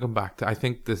 I'm gonna come back to. I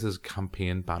think this is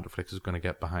campaign Banterflix is gonna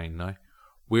get behind now.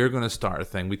 We're gonna start a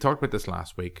thing. We talked about this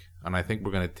last week, and I think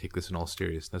we're gonna take this in all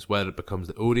seriousness. Whether it becomes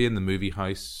the Odeon, the movie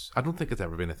house, I don't think it's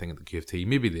ever been a thing at the QFT.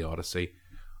 Maybe the Odyssey,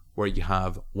 where you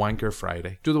have Wanker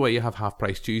Friday. Do the way you have Half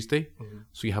Price Tuesday?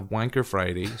 So you have Wanker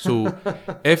Friday. So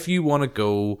if you want to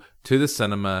go to the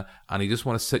cinema and you just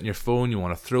want to sit in your phone, you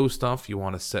want to throw stuff, you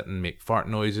want to sit and make fart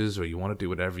noises, or you want to do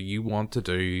whatever you want to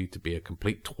do to be a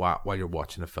complete twat while you're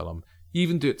watching a film, you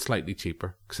even do it slightly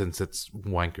cheaper since it's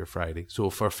Wanker Friday. So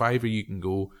for $5 you can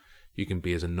go, you can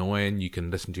be as annoying, you can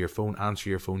listen to your phone, answer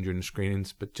your phone during the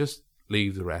screenings, but just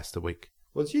leave the rest of the week.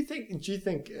 Well, do you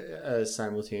think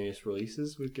simultaneous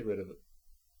releases would get rid of it?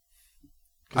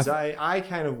 Because I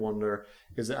kind of wonder,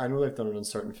 because I know they've done it on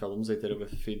certain films. They did it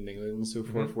with Feed in England and so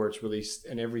forth, where it's released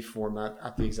in every format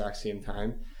at the exact same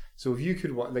time. So if you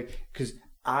could, because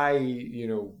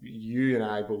you and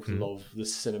I both love the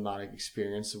cinematic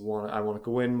experience. I want to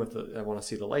go in with I want to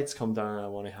see the lights come down. I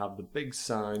want to have the big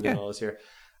sound and all this here.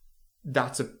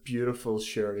 That's a beautiful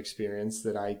shared experience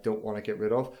that I don't want to get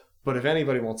rid of. But if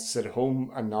anybody wants to sit at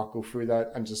home and not go through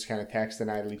that and just kind of text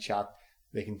and idly chat,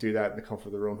 they can do that in the comfort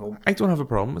of their own home. I don't have a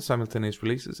problem with simultaneous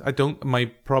releases. I don't. My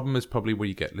problem is probably where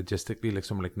you get logistically, like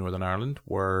somewhere like Northern Ireland,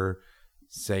 where,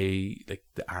 say, like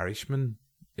The Irishman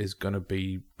is going to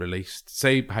be released.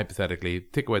 Say, hypothetically,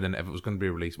 take away then if it was going to be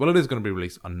released. Well, it is going to be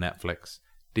released on Netflix,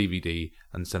 DVD,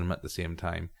 and cinema at the same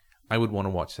time. I would want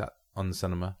to watch that on the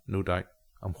cinema, no doubt.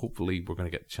 And hopefully we're going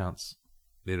to get a chance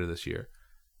later this year.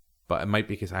 But it might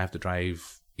be because I have to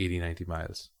drive 80, 90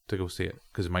 miles to go see it,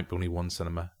 because it might be only one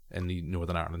cinema in the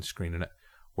Northern Ireland screening it.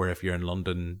 Where if you're in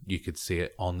London, you could see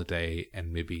it on the day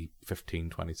in maybe 15,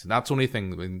 20. So that's the only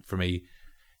thing for me.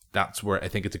 That's where I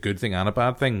think it's a good thing and a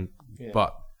bad thing. Yeah.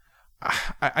 But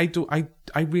I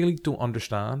really don't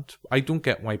understand. I don't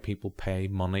get why people pay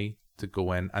money to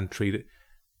go in and treat it.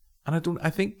 And I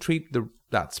think treat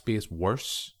that space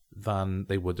worse than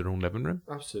they would their own living room.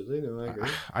 Absolutely, no, I agree.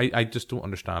 I just don't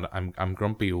understand it. I'm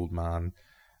grumpy old man.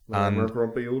 I'm a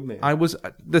grumpy old man.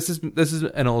 This is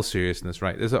in all seriousness,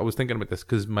 right? I was thinking about this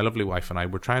because my lovely wife and I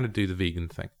were trying to do the vegan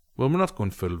thing. Well, we're not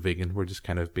going full vegan. We're just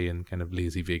kind of being kind of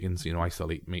lazy vegans. You know, I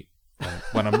still eat meat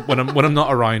when I'm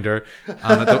not around her,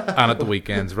 and at the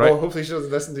weekends, right? Well, hopefully she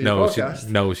doesn't listen to your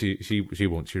podcast. She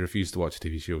won't. She refused to watch a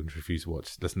TV show and refused to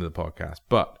listen to the podcast.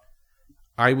 But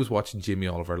I was watching Jamie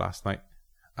Oliver last night.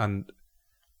 And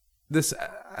this,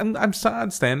 I'm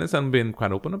sad saying this, and being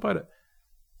quite open about it.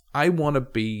 I want to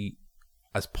be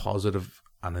as positive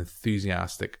and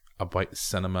enthusiastic about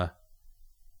cinema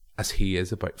as he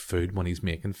is about food when he's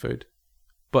making food.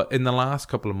 But in the last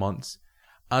couple of months,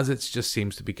 as it just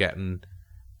seems to be getting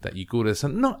that you go to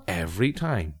cinema, not every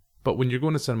time, but when you're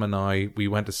going to cinema now, we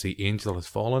went to see Angel Has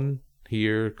Fallen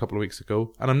here a couple of weeks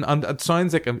ago, and it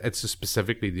sounds like it's just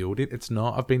specifically the Odeon. It's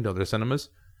not. I've been to other cinemas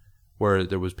where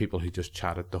there was people who just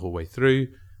chatted the whole way through.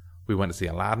 We went to see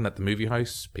Aladdin at the movie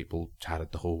house. People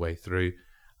chatted the whole way through.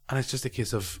 And it's just a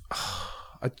case of,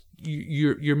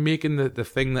 you're making the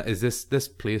thing that is this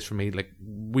place for me. Like,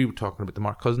 we were talking about the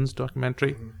Mark Cousins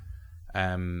documentary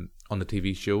on the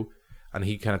TV show. And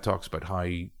he kind of talks about how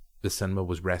the cinema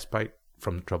was respite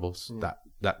from the troubles.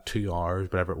 That 2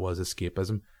 hours, whatever it was,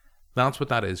 escapism. That's what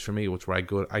that is for me. It's where I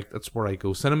go. That's where I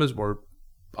go. Cinemas where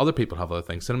other people have other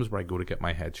things. Cinemas where I go to get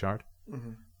my head shot.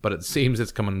 But it seems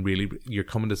it's coming you're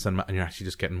coming to cinema and you're actually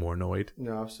just getting more annoyed.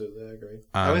 No, absolutely, I agree.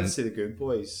 I went to see The Good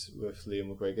Boys with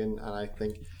Liam McGuigan, and I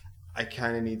think I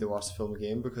kind of need to watch the film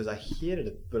again because I hated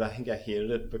it, but I think I hated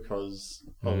it because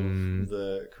of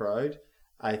the crowd.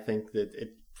 I think that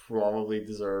it probably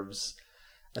deserves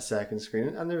a second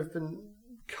screening, and there have been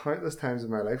countless times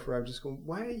in my life where I'm just going,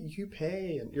 why do you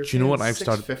pay? And you're paying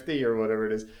 $6.50 or whatever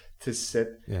it is to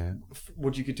sit. Yeah.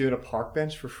 What you could do in a park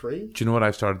bench for free. Do you know what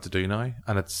I've started to do now?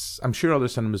 And I'm sure other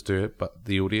cinemas do it, but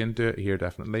the Odeon do it here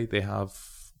definitely. They have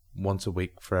once a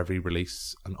week for every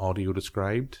release an audio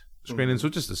described screening, so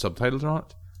just the subtitles are on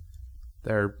it.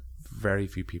 There are very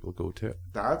few people go to it.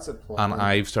 That's a plan. And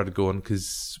I've started going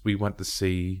because we went to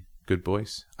see Good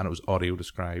Boys, and it was audio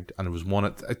described, and there was one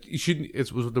at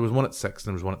there was one at 6 and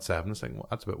there was one at 7. It's like, well,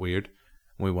 that's a bit weird.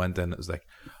 When we went in, it was like,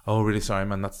 oh, really sorry,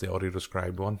 man, that's the audio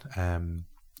described one.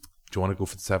 Do you want to go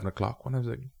for the 7 o'clock one? I was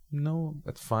like, no,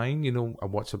 that's fine. You know, I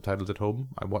watch subtitles at home.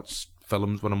 I watch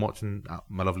films when I'm watching.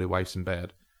 My lovely wife's in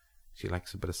bed. She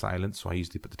likes a bit of silence, so I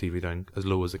usually put the TV down as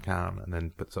low as I can and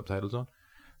then put the subtitles on.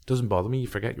 It doesn't bother me. You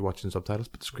forget you're watching subtitles,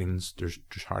 but the screens, there's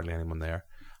hardly anyone there.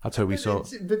 That's how we saw.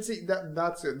 But see,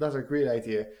 that's a great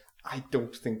idea. I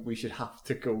don't think we should have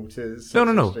to go to.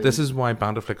 No. This is why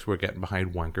Bandaflix were getting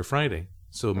behind Wanker Friday.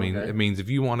 So it means if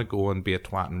you want to go and be a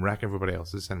twat and wreck everybody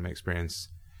else's cinema experience,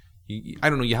 I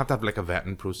don't know. You have to have like a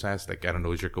vetting process. Like, I don't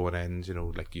know, as you're going in, you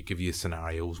know, like you give you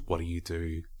scenarios. What do you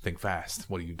do? Think fast.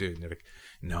 What do you do? And they're like,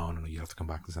 no. You have to come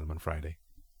back to cinema on Friday.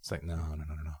 It's like, no.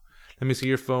 Let me see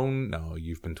your phone. No,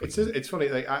 you've been tweeting. It's funny.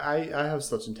 Like I have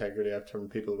such integrity. I've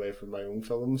turned people away from my own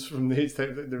films from these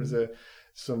types. There was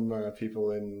some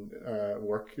people in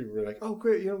work who were like, "Oh,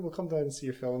 great, we'll come down and see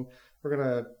your film. We're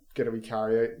gonna get a wee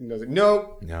carry out." And I was like,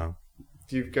 "No.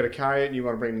 If you've got a carry out and you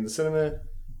want to bring it in the cinema,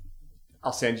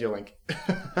 I'll send you a link."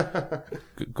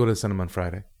 Go to the cinema on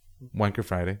Friday, Wanker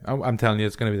Friday. I'm telling you,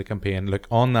 it's going to be the campaign. Look,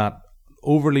 on that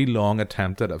overly long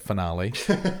attempt at a finale.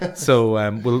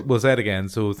 So we'll say it again.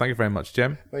 So thank you very much,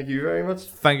 Jim. Thank you very much.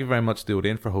 Thank you very much to the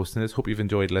audience for hosting this. Hope you've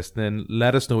enjoyed listening.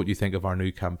 Let us know what you think of our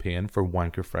new campaign for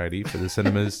Wanker Friday for the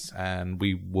cinemas, and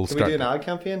we will start. Can we do an ad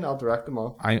campaign? I'll direct them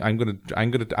all. I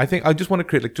think I just want to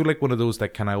create like one of those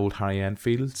like kind of old Harry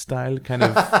Enfield style kind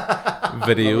of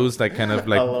videos, like kind of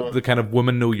like the kind of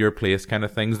women know your place kind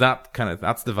of things. That's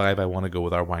the vibe I want to go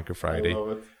with our Wanker Friday. I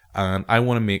love it. And I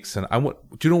want to make do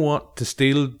you know what? To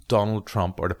steal Donald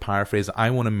Trump, or to paraphrase, I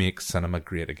want to make cinema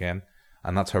great again.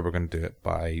 And that's how we're going to do it,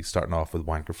 by starting off with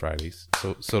Wanker Fridays.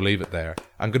 So leave it there.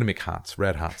 I'm going to make hats,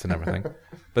 red hats and everything.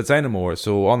 But say no more.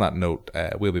 So on that note,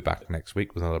 we'll be back next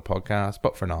week with another podcast.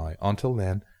 But for now, until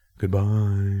then, goodbye.